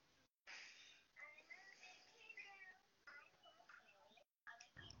 Winnebago.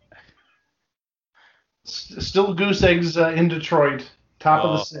 Still goose eggs in Detroit, top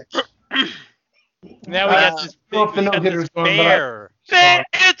of the six. Now we got this bear.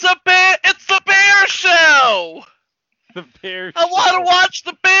 It's a bear! It's the Bear Show! The Bear Show. I want to watch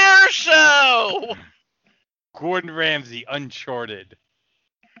the Bear Show! Gordon Ramsay, Uncharted.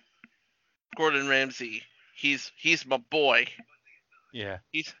 Gordon Ramsay, he's my boy. Yeah.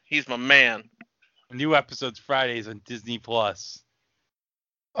 He's my man. New episodes Fridays on Disney Plus.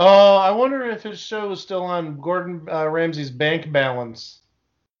 Oh, I wonder if his show is still on Gordon Ramsay's bank balance.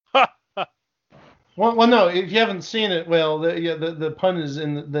 Well, no, if you haven't seen it, well, the pun is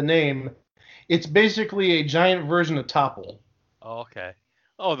in the name. It's basically a giant version of Topple. Oh, okay.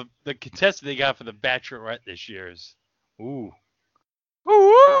 Oh, the contestant they got for the Bachelorette this year is, ooh.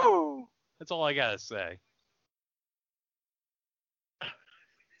 Ooh! That's all I gotta say.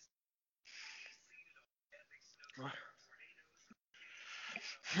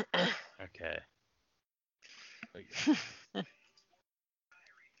 Okay.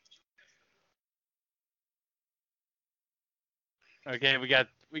 Okay, we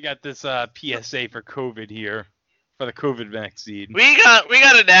got this PSA for COVID here, for the COVID vaccine. We got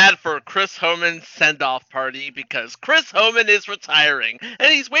an ad for Chris Homan's send-off party because Chris Homan is retiring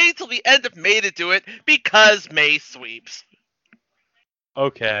and he's waiting till the end of May to do it because May sweeps.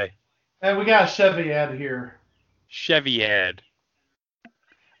 Okay. And we got a Chevy ad here. Chevy ad.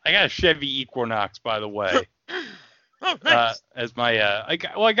 I got a Chevy Equinox, by the way. Oh, nice. As my I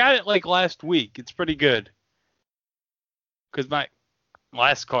got it like last week. It's pretty good. Cause my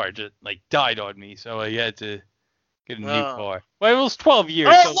last car just died on me, so I had to get a new car. Well, it was 12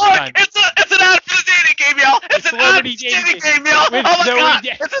 years. Oh, so look! It's an ad for the dating game, y'all! It's an ad for the dating game, y'all! Oh my God!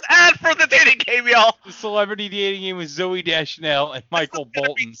 It's an ad for the dating game, y'all! The celebrity dating game with Zooey Deschanel and Michael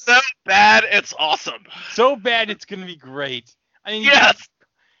Bolton. So bad, it's awesome. So bad, it's gonna be great. I mean, yes.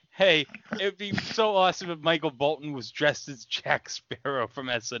 Hey, it'd be so awesome if Michael Bolton was dressed as Jack Sparrow from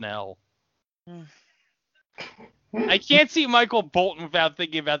SNL. I can't see Michael Bolton without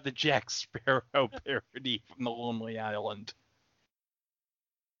thinking about the Jack Sparrow parody from The Lonely Island.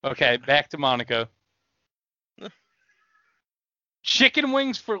 Okay, back to Monaco. Chicken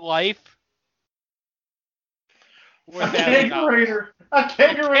wings for life. A kegerator. A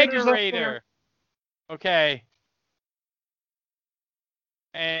kegerator. Okay.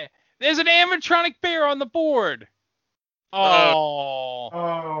 There's an animatronic bear on the board. Oh.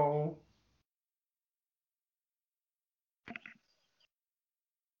 Oh.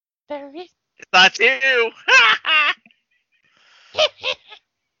 It's not you.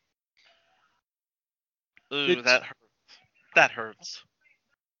 Ooh, that hurts. That hurts.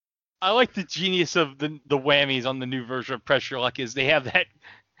 I like the genius of the whammies on the new version of Pressure Luck is they have that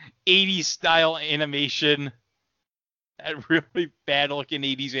 80s style animation, that really bad looking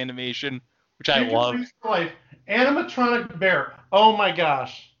 80s animation, which I love. Animatronic bear. Oh my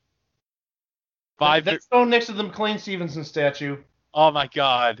gosh. That's so next to the McLean Stevenson statue. Oh my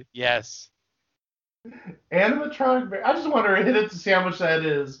God, yes. Animatronic bear. I just want to hit it to see how much that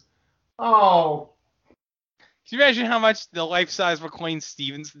is. Oh, Can you imagine how much the life-size McLean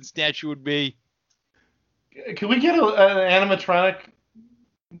Stevenson statue would be? can we get an animatronic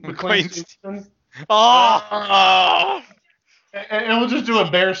McLean McLean Stevenson? Oh! Oh! And we'll just do a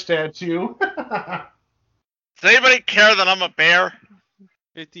bear statue. Does anybody care that I'm a bear?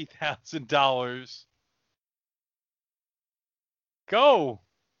 $50,000. Go.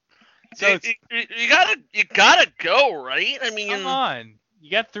 So You gotta go, right? I mean, come on.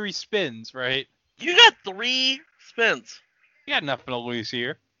 You got 3 spins, right? you got 3 spins. You got nothing to lose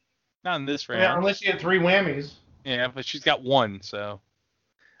here. Not in this round. Yeah, unless you get 3 whammies. Yeah, but she's got 1, so.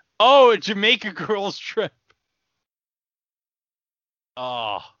 Oh, a Jamaica girls trip.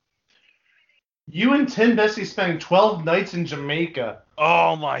 Oh. You and Tin Bessie spending 12 nights in Jamaica.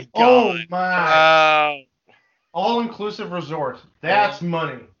 Oh my Oh god. my. All-inclusive resort. That's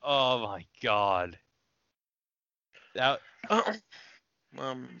money. Oh my god. That Uh,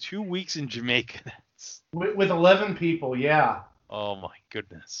 2 weeks in Jamaica. That's With 11 people, yeah. oh my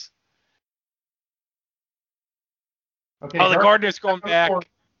goodness. Okay. Oh, the Dark- gardener's going back. Four.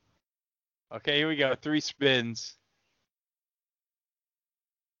 Okay, here we go. 3 spins.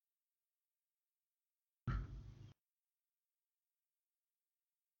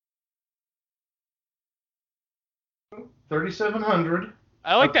 $3,700.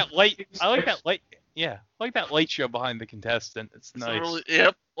 I like Okay. that light. I like Six. that light. Yeah, I like that light show behind the contestant. It's nice.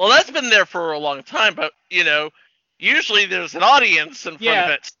 Yep. Well, that's been there for a long time, but usually there's an audience in front Yeah.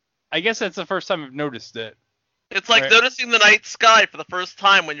 of it. I guess that's the first time I've noticed it. It's like Right. noticing the night sky for the first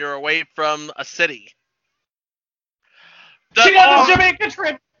time when you're away from a city. She got the Jamaica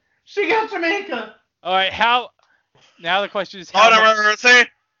trip. She got Jamaica. All right, how? Now the question is Hold how on, much? say.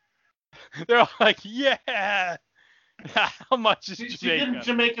 They're all like, yeah. How much is She did a Jamaica?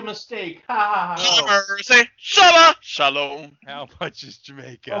 Jamaica mistake. Ha ha ha. Hold on, say. Shabbat shalom. How much is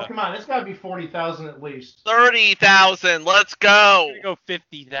Jamaica? Oh, come on. It's got to be 40,000 at least. 30,000. Let's go. I'm gonna go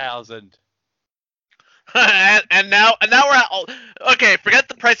 50,000. and now we're at. Okay, forget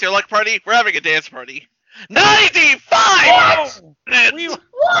the price of your luck party. We're having a dance party. 95. We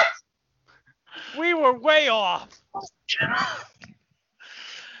What? we were way off.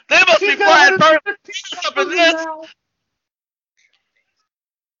 They must She be got flying it. first up in this.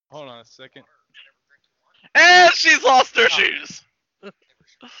 Hold on a second. And she's lost her shoes.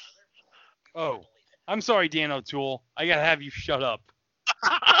 Oh, I'm sorry, Dan O'Toole. I gotta have you shut up.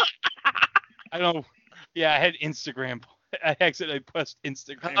 I don't. Yeah, I had Instagram. I accidentally pressed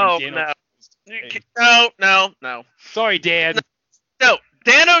Instagram. Oh, Dan no. O'Toole. No. Sorry, Dan. No,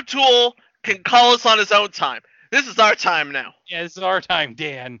 Dan O'Toole can call us on his own time. This is our time now. Yeah, this is our time,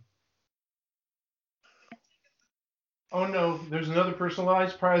 Dan. Oh no, there's another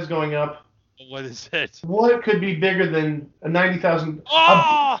personalized prize going up. What is it? What could be bigger than a 90,000?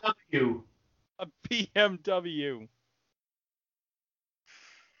 Oh, A BMW. a BMW.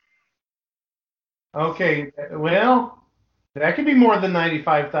 Okay, well, that could be more than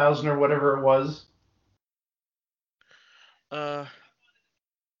 95,000 or whatever it was.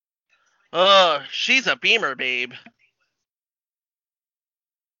 She's a Beamer, babe.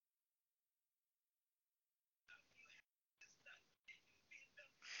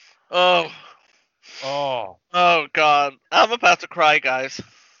 Oh God, I'm about to cry, guys.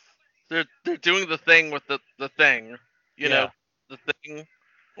 They're doing the thing with the thing, you know, the thing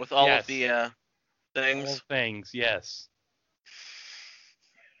with all of the All things. things, yes.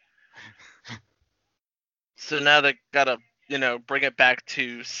 So now they gotta, bring it back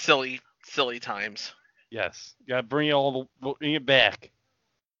to silly times. Yes. Gotta bring it back.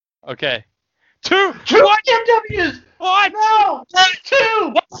 Okay. Two BMWs! what? No!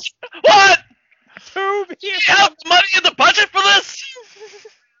 Two! What? Two Do we have the money in the budget for this?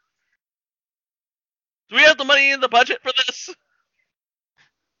 Do we have the money in the budget for this?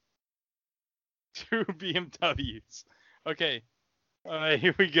 Two BMWs. Okay. Alright,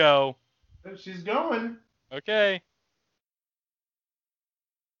 here we go. She's going. Okay.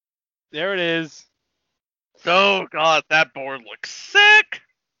 There it is. Oh God, that board looks sick.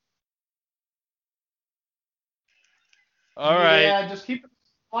 Alright. Yeah, just keep it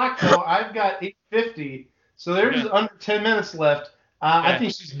locked though. I've got 850, so there's under 10 minutes left. I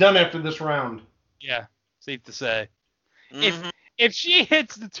think she's done after this round. Yeah. Safe to say. Mhm. If she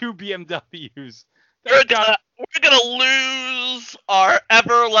hits the two BMWs, We're that's gonna lose our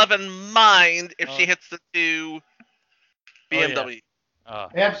ever-loving mind if she Oh. hits the two yeah. BMW.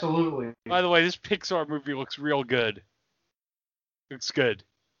 Absolutely. By the way, this Pixar movie looks real good. Looks good.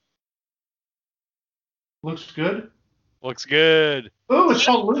 Looks good. Looks good. Ooh, it's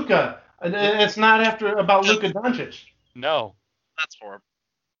called Luca. And it's not about Luka Doncic. No. That's for him.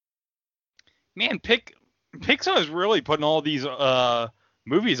 Man, Pixar is really putting all these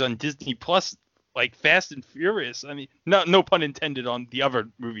movies on Disney Plus, like Fast and Furious. I mean, no pun intended on the other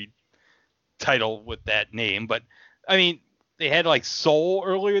movie title with that name, but I mean, they had like Soul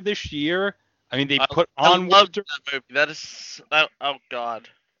earlier this year. I mean, they put on. I loved that movie. That is, oh god,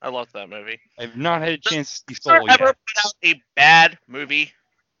 I loved that movie. I've not had a chance to see Have Soul you ever yet. put out a bad movie?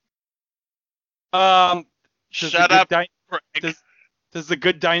 Does Shut the up. Good Greg. does the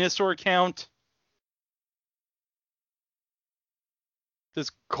Good Dinosaur count? Does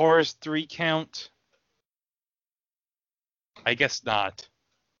Chorus 3 count? I guess not.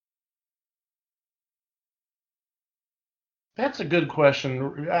 That's a good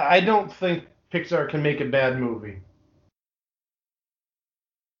question. I don't think Pixar can make a bad movie.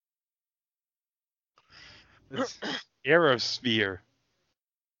 It's Aerosphere.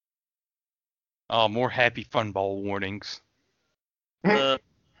 Oh, more Happy Fun Ball warnings. Uh,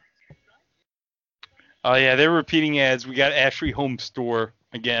 Oh yeah, they're repeating ads. We got Ashley Home Store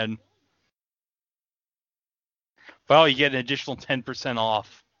again. Well, you get an additional 10%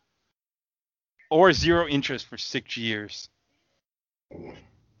 off. Or 0 interest for 6 years. And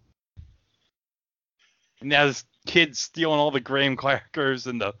now this kid's stealing all the graham crackers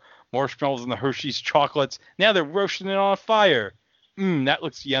and the marshmallows and the Hershey's chocolates. Now they're roasting it on a fire. That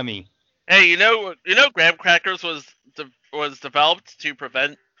looks yummy. hey, you know, graham crackers was developed to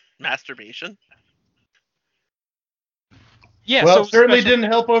prevent masturbation. Yeah, Well, so it certainly Special-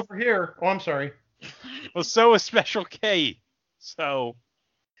 didn't help over here. Oh, I'm sorry. Well, so is Special K. So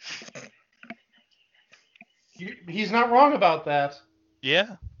He's not wrong about that.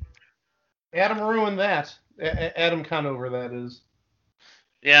 yeah. Adam ruined that. Adam Conover, that is.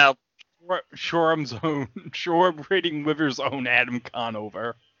 Yeah, Shoreham's own, Shore Rating Liver's own Adam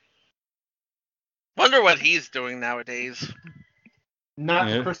Conover. wonder what he's doing nowadays. Not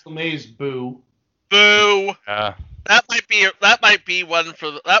Yeah. Crystal Maze, boo. Boo. Uh, That might be one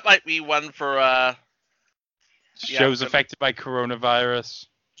for. shows Yeah. affected by coronavirus.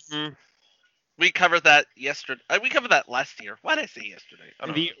 We covered that yesterday. We covered that last year. Why did I say yesterday? I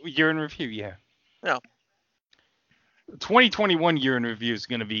don't know. The year in review, yeah. Yeah. 2021 year in review is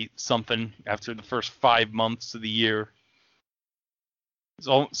going to be something after the first 5 months of the year.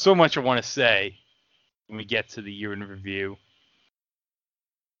 There's so much I want to say when we get to the year in review.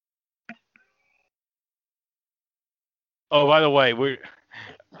 Oh, by the way, we're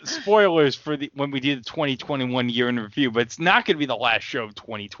spoilers for when we did the 2021 year in review, but it's not going to be the last show of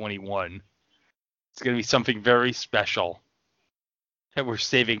 2021. It's going to be something very special that we're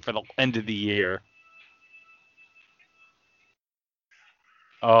saving for the end of the year.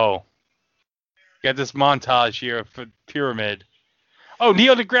 Oh, got this montage here for Pyramid. Oh,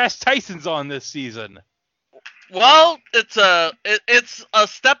 Neil deGrasse Tyson's on this season. Well, it's a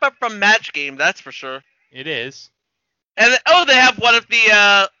step up from Match Game, that's for sure. It is. And they have one of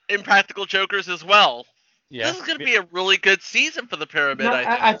the Impractical Jokers as well. Yeah. This is going to be a really good season for the Pyramid. No, I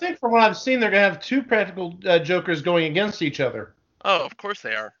think. I think from what I've seen, they're going to have two practical jokers going against each other. Oh, of course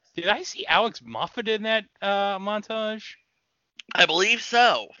they are. Did I see Alex Moffat in that montage? I believe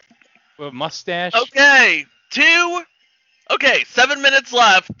so. With a mustache? Okay, 7 minutes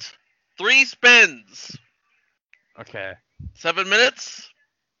left. 3 spins. Okay. 7 minutes.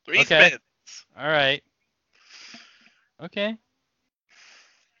 3 Okay. spins. All right. Okay.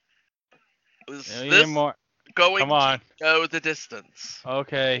 Is Yeah, this more. going Come on. to go the distance?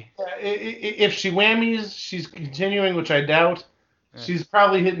 Okay. If she whammies, she's continuing, which I doubt. Yeah. She's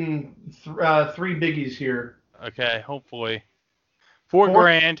probably hitting 3 biggies here. Okay. Hopefully. $4 Four-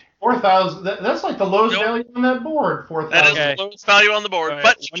 grand. 4,000. That's like the lowest Nope. value on that board. That 4,000. is Okay. the lowest value on the board. All right,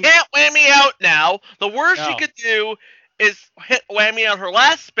 But she can't whammy out now. The worst she No. could do is hit whammy on her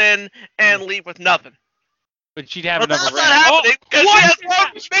last spin and leave with nothing. But she'd have But another that's round. not happening because what? she has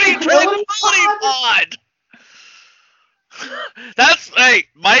one mini tranquility pod. Hey,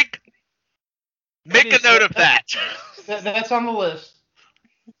 Mike, make That a is- note of that. That's on the list.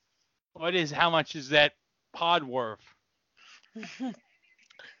 How much is that pod worth?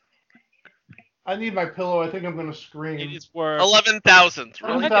 I need my pillow. I think I'm going to scream. It is worth. 11,000.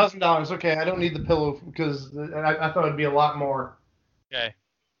 $11,000. Okay, I don't need the pillow because I thought it'd be a lot more. Okay.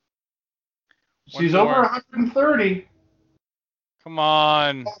 She's One over more. 130. Come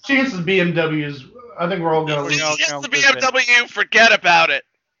on. Chances BMWs. I think we're all going If to No, she gets no, the listen. BMW, forget about it.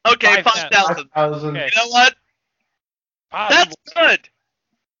 Okay, 5,000. 5,000. 5,000. Okay. You know what? That's Possible. good.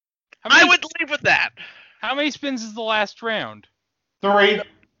 How I many, would leave with that. how many spins is the last round? 3.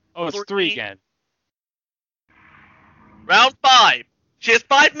 Oh, it's 3 Three. again. Round 5. She has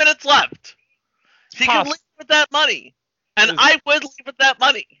 5 minutes left. She can possible. leave with that money. And I would leave with that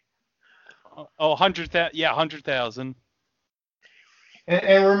money. Oh, 100,000. Yeah, 100,000.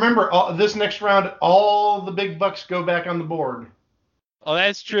 And remember, this next round, all the big bucks go back on the board. Oh,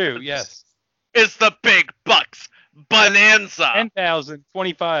 that's true. Yes. It's the big bucks bonanza. 10,000.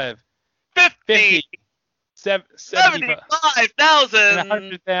 25. 50. 75. 75,000. And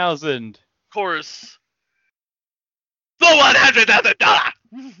 100,000. Of course. The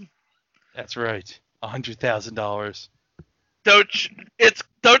 $100,000. That's right. $100,000.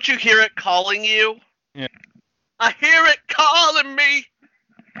 Don't you hear it calling you? Yeah. I hear it calling me.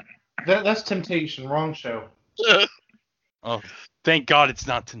 That's Temptation. Wrong show. Oh, thank God it's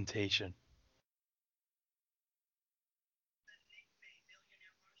not Temptation.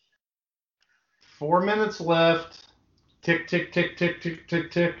 Four minutes left. Tick, tick, tick, tick, tick, tick,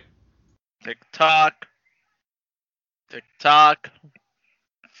 tick. Tick tock. Tick tock.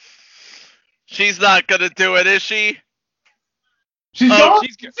 She's not gonna do it, is she? She's Oh, gone.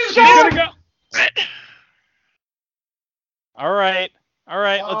 She's gonna go. All right.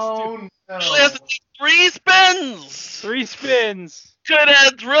 Let's do No. She has to do 3 spins. 3 spins. Could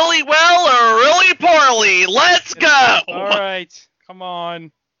end really well or really poorly. Let's go. All right. Come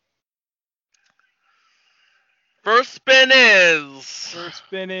on. First spin is First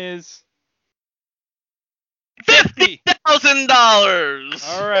spin is $50,000.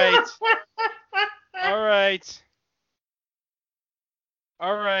 All right. All right.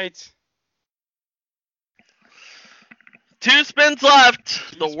 All right. 2 spins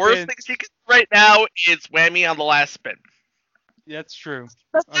left. The worst spins. thing she can do right now is whammy on the last spin. That's true.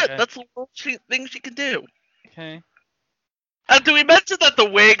 That's Okay. it. That's the worst thing she can do. Okay. Do we mention that the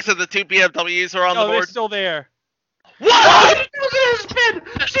wigs and the 2 BMWs are on the Oh, they're board? still there. What? Spin!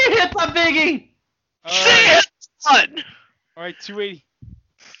 She hit the biggie! All She right. hit one. All right, 280.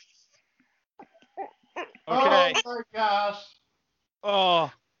 Oh Okay. my gosh.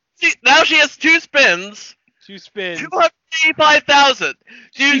 Oh, Now she has 2 spins. 2 spins. 285,000.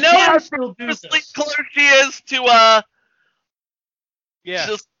 Do you She know can how still do seriously this. close she is to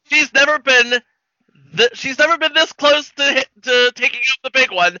Yeah. she's never been this close to taking up the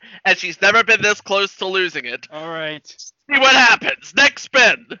big one, and she's never been this close to losing it. All right. See what happens. Next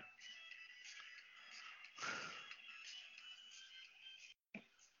spin.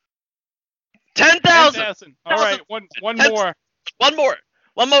 $10,000. All right. One more. One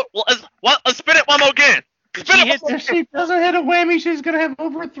more. Let's spin it one more again. If Spin she it hits, one If she doesn't hit a whammy, she's gonna have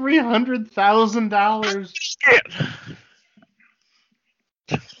over $300,000. again.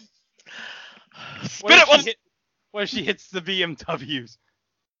 what Spin it one. if she hits the BMWs?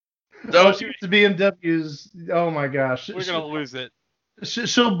 Oh, she the BMWs. Oh my gosh. We're gonna lose it.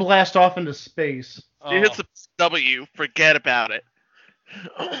 She'll blast off into space. She hits a W. Forget about it.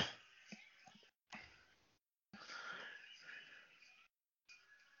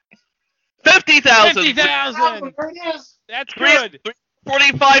 $50,000. 50,000. There it is. That's good.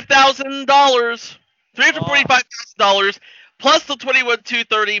 $45,000. $345,000 plus the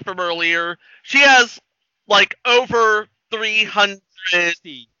 21,230 from earlier. She has like over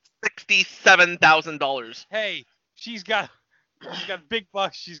 $367,000. Hey, she's got big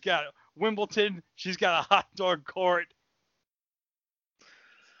bucks. She's got Wimbledon. She's got a hot dog court.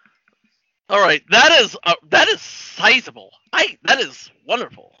 All right, that is sizable. That is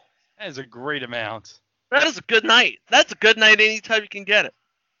wonderful. That is a great amount. That is a good night. That's a good night anytime you can get it.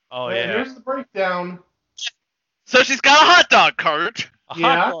 Oh And yeah. here's the breakdown. So she's got a hot dog cart, A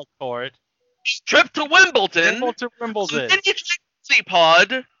Yeah. hot dog court. trip to Wimbledon, Wimbledon. mini Trixie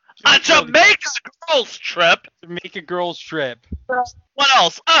Pod, a Jamaica girls trip. Jamaica girls trip. What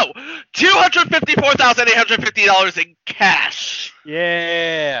else? Oh, $254,850 in cash.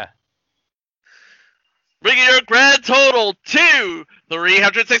 Yeah. Bringing your grand total to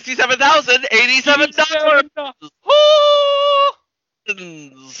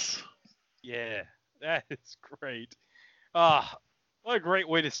 $367,087. Yeah, that is great. Ah, what a great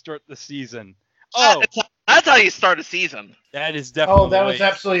way to start the season. Oh, That's how you start a season. that is definitely. Oh, that was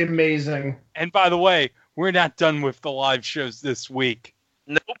absolutely amazing. And by the way, we're not done with the live shows this week.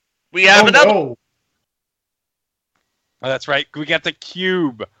 Nope. We have another. No. Oh, that's right. We got the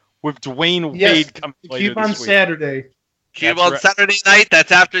Cube with Dwayne Yes, Wade coming the later Cube on this week. Saturday. Cube That's on right. Saturday night.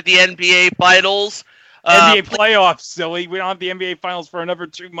 That's after the NBA Finals. NBA playoffs, silly. We don't have the NBA Finals for another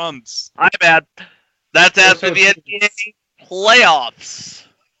 2 months. My bad. That's Yeah, after so the NBA playoffs.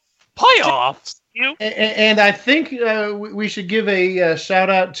 Playoffs? And I think we should give a shout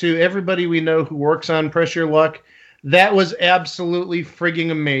out to everybody we know who works on Pressure Luck. That was absolutely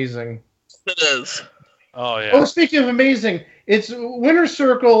frigging amazing. It is. Oh, yeah. Oh, speaking of amazing, It's Winner's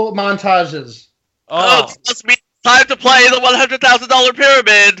Circle montages. Oh, it must be time to play the $100,000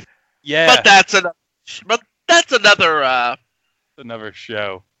 pyramid. yeah. But that's another. Another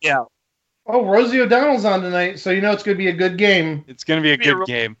show. Yeah. Oh, Rosie O'Donnell's on tonight, so you know it's going to be a good game. It's going to be a Be a good real-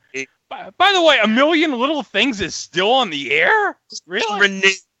 game. By the way, A Million Little Things is still on the air? Really?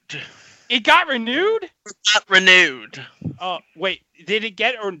 Renewed. It got renewed? Not renewed. Oh, wait. Did it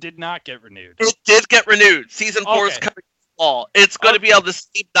get or did not get renewed? It did get renewed. Season 4 is Okay. coming this fall. It's going to be on the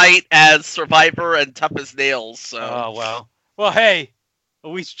same night as Survivor and Tough as Nails. So. Oh, well. Well, hey. At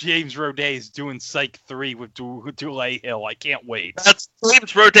least James Roday is doing Psych 3 with Dulé Hill. I can't wait. That's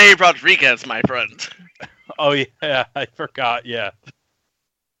James Roday Rodriguez, my friend. Oh, yeah. I forgot. Yeah.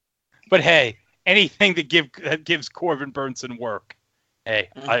 But hey, anything that gives Corbin Burnson work, hey,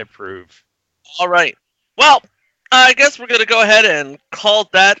 I approve. All right. Well, I guess we're going to go ahead and call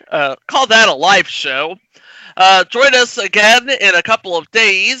that a live show. Join us again in a couple of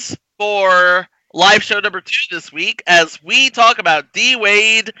days for live show number 2 this week as we talk about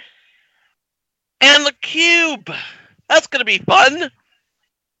D-Wade and the Cube. That's going to be fun.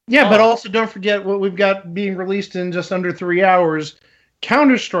 Yeah, Oh. but also don't forget what we've got being released in just under 3 hours,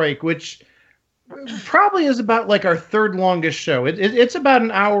 Counter-Strike, which probably is about like our third longest show. It's about an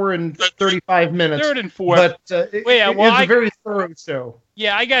hour and 35 minutes. Third and fourth. But Well, it's a very thorough show.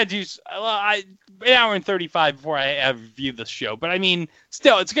 Yeah, I gotta do an hour and 35 before I review the show. But I mean,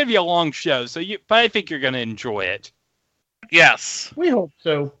 still, it's gonna be a long show. But I think you're gonna enjoy it. Yes. We hope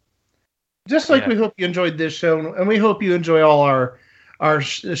so. Just like Yeah. we hope you enjoyed this show, and we hope you enjoy all our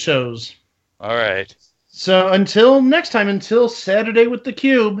shows. All right. So until next time, until Saturday with the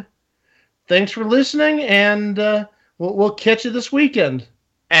Cube, thanks for listening, and we'll catch you this weekend.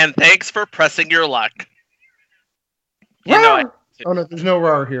 And thanks for pressing your luck. Rawr! Oh no, there's no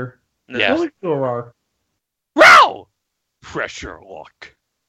RAR here. Yeah. Well, we can do a RAR. Row! Pressure lock.